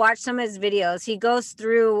 if you watch some of his videos, he goes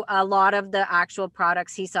through a lot of the actual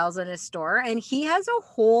products he sells in his store. And he has a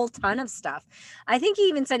whole ton of stuff. I think he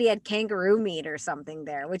even said he had kangaroo meat or something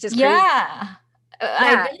there, which is crazy. Yeah.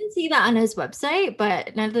 I didn't see that on his website,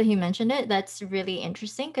 but now that he mentioned it, that's really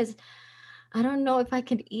interesting because I don't know if I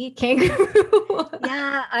could eat kangaroo.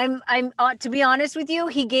 Yeah, I'm to be honest with you,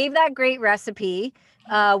 he gave that great recipe,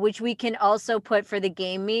 which we can also put for the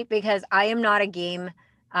game meat because I am not a game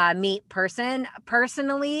meat person.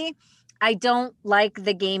 Personally, I don't like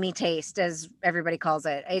the gamey taste, as everybody calls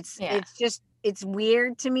it. It's just it's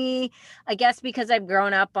weird to me, I guess, because I've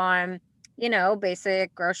grown up on,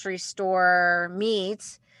 basic grocery store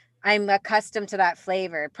meat. I'm accustomed to that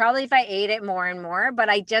flavor. Probably if I ate it more and more, but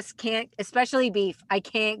I just can't, especially beef. I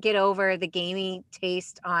can't get over the gamey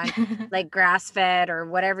taste on like grass fed or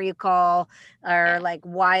whatever you call, or like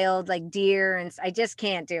wild, like deer. And I just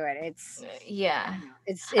can't do it. Yeah.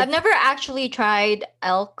 It's I've never actually tried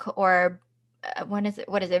elk or what is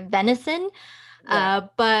it? Venison. Yeah.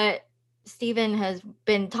 But Steven has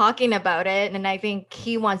been talking about it and I think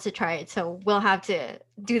he wants to try it. So we'll have to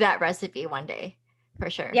do that recipe one day for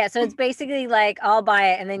sure. Yeah, so it's basically like I'll buy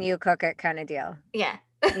it and then you cook it kind of deal. Yeah.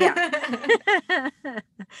 Yeah.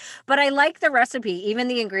 But I like the recipe, even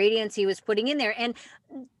the ingredients he was putting in there. And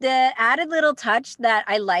the added little touch that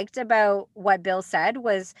I liked about what Bill said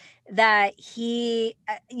was that he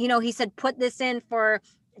said, put this in for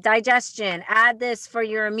digestion, add this for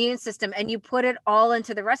your immune system, and you put it all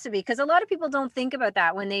into the recipe. Because a lot of people don't think about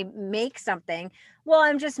that when they make something. Well,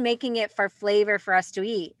 I'm just making it for flavor for us to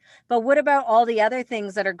eat. But what about all the other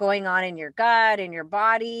things that are going on in your gut, in your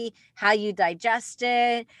body, how you digest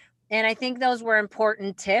it? And I think those were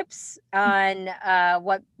important tips on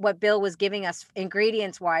what Bill was giving us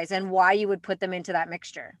ingredients wise and why you would put them into that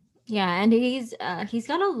mixture. Yeah, and he's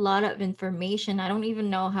got a lot of information. I don't even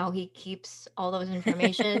know how he keeps all those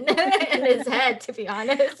information in his head, to be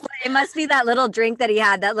honest. It must be that little drink that he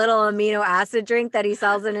had, that little amino acid drink that he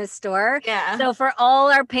sells in his store. Yeah. So for all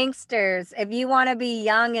our pinksters, if you want to be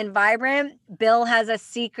young and vibrant, Bill has a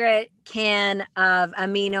secret can of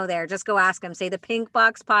amino there. Just go ask him. Say the Pink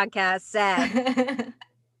Box podcast said,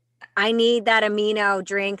 I need that amino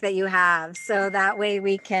drink that you have. So that way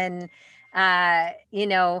we can,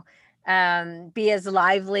 be as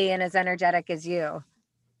lively and as energetic as you.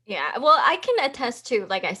 Yeah, well, I can attest to,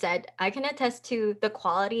 like I said, I can attest to the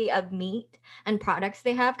quality of meat and products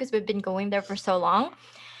they have because we've been going there for so long.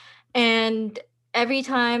 And every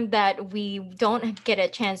time that we don't get a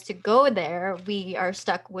chance to go there, we are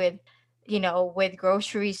stuck with, with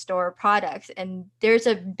grocery store products. And there's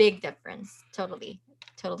a big difference. Totally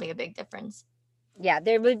a big difference. Yeah,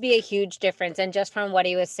 there would be a huge difference. And just from what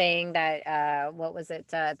he was saying, that what was it?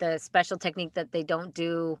 The special technique that they don't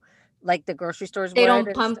do like the grocery stores They would.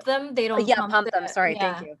 don't pump them. They don't Yeah, pump them. Sorry,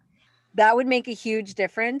 thank you. That would make a huge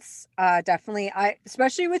difference. Definitely.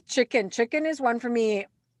 Especially with chicken. Chicken is one for me.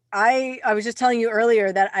 I was just telling you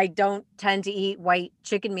earlier that I don't tend to eat white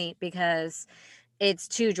chicken meat because it's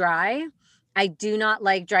too dry. I do not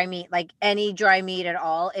like dry meat, like any dry meat at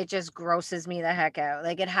all. It just grosses me the heck out.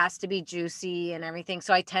 Like it has to be juicy and everything.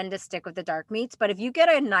 So I tend to stick with the dark meats. But if you get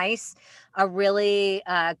a really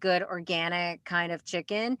good organic kind of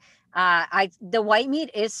chicken, the white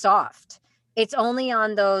meat is soft. It's only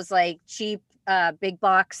on those like cheap big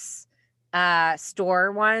box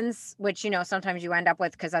store ones, which sometimes you end up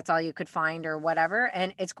with because that's all you could find or whatever,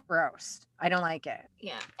 and it's gross. I don't like it.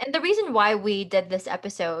 Yeah. And the reason why we did this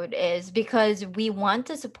episode is because we want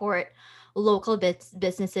to support local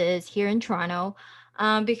businesses here in Toronto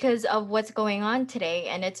because of what's going on today.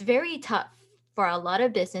 And it's very tough for a lot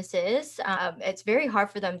of businesses. It's very hard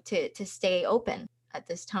for them to stay open at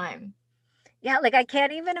this time. Yeah, like I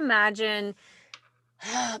can't even imagine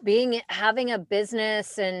having a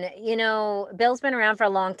business. And Bill's been around for a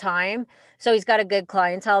long time, so he's got a good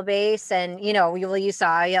clientele base. And you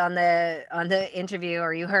saw on the interview,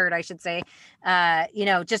 or you heard, I should say,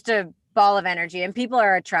 just a ball of energy, and people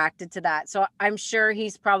are attracted to that. So I'm sure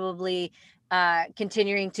he's probably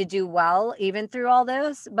continuing to do well even through all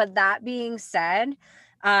this. But that being said,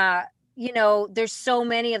 there's so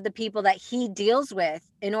many of the people that he deals with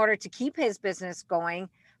in order to keep his business going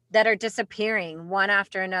that are disappearing one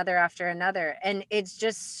after another. And it's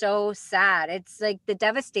just so sad. It's like the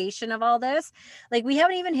devastation of all this. Like we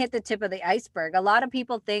haven't even hit the tip of the iceberg. A lot of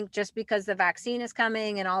people think just because the vaccine is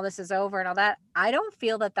coming and all this is over and all that, I don't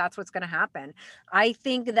feel that that's what's going to happen. I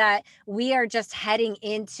think that we are just heading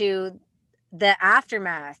into the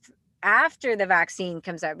aftermath after the vaccine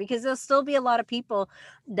comes out, because there'll still be a lot of people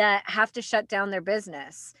that have to shut down their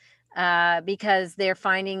business because they're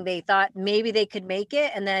finding, they thought maybe they could make it,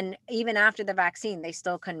 and then even after the vaccine they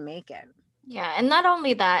still couldn't make it. Yeah, and not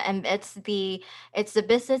only that, and it's the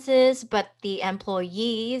businesses, but the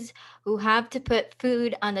employees who have to put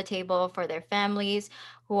food on the table for their families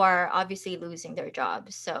who are obviously losing their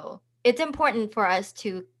jobs. So it's important for us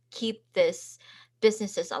to keep this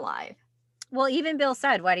businesses alive. Well, even Bill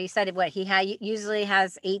said what he had usually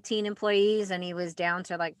has 18 employees, and he was down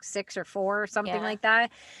to like 6 or 4 or something Yeah. like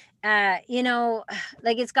that.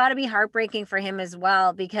 Like it's got to be heartbreaking for him as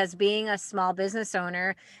well, because being a small business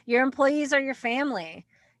owner, your employees are your family.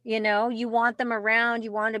 You want them around,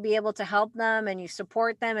 you want to be able to help them, and you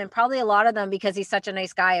support them, and probably a lot of them, because he's such a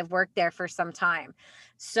nice guy, have worked there for some time.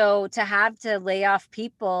 So to have to lay off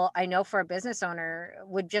people, I know for a business owner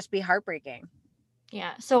would just be heartbreaking.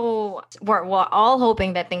 Yeah, so we're all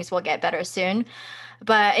hoping that things will get better soon.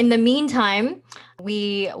 But in the meantime,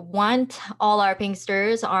 we want all our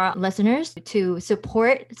Pinksters, our listeners, to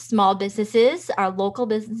support small businesses, our local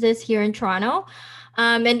businesses here in Toronto,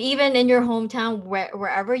 and even in your hometown,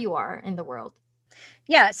 wherever you are in the world.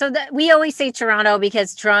 Yeah, so we always say Toronto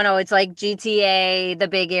because Toronto, it's like GTA, the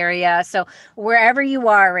big area. So wherever you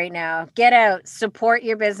are right now, get out, support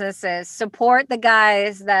your businesses, support the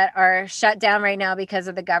guys that are shut down right now because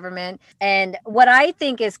of the government. And what I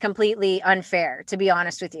think is completely unfair, to be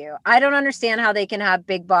honest with you, I don't understand how they can have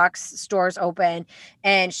big box stores open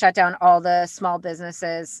and shut down all the small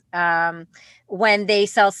businesses. When they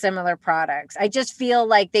sell similar products, I just feel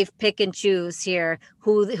like they've pick and choose here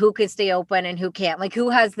who can stay open and who can't. Like, who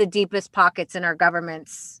has the deepest pockets in our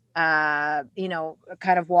government's kind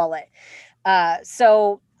of wallet.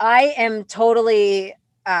 So I am totally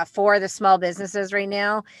for the small businesses right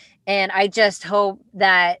now, and I just hope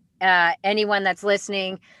that anyone that's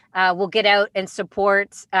listening will get out and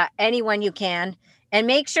support anyone you can, and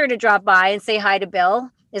make sure to drop by and say hi to Bill,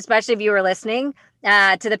 especially if you were listening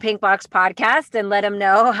to the Pink Box podcast, and let him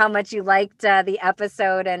know how much you liked the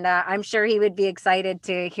episode. And I'm sure he would be excited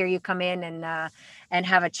to hear you come in and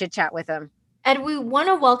have a chit chat with him. And we want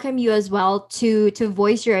to welcome you as well to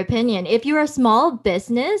voice your opinion. If you're a small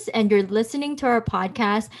business and you're listening to our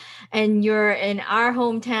podcast and you're in our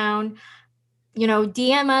hometown,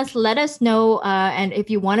 DM us, let us know. And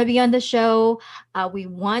if you want to be on the show, we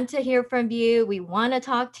want to hear from you. We want to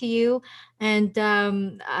talk to you. And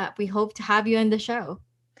we hope to have you on the show.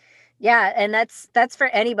 Yeah, and that's for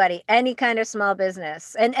anybody, any kind of small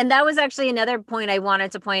business. And that was actually another point I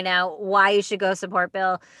wanted to point out why you should go support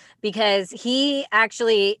Bill, because he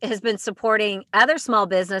actually has been supporting other small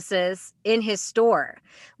businesses in his store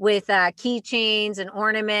with keychains and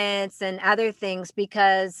ornaments and other things,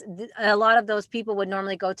 because a lot of those people would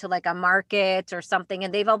normally go to like a market or something,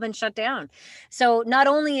 and they've all been shut down. So not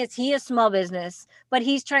only is he a small business, but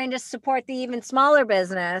he's trying to support the even smaller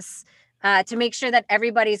business to make sure that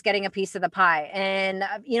everybody's getting a piece of the pie. And,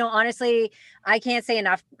 honestly, I can't say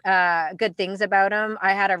enough good things about him.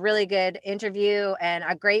 I had a really good interview, and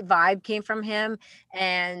a great vibe came from him.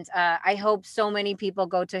 And I hope so many people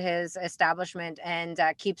go to his establishment and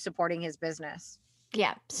keep supporting his business.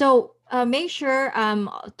 Yeah. So make sure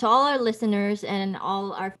to all our listeners and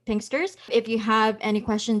all our Pinksters, if you have any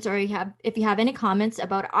questions or if you have any comments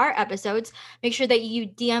about our episodes, make sure that you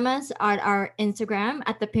DM us at our Instagram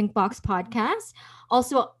at the Pink Box Podcast.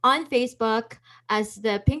 Also on Facebook as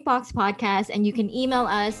the Pink Box Podcast, and you can email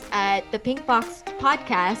us at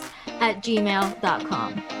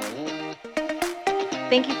thepinkboxpodcast@gmail.com.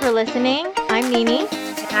 Thank you for listening. I'm Nene.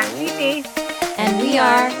 And I'm Cici. And we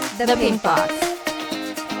are the Pink Box.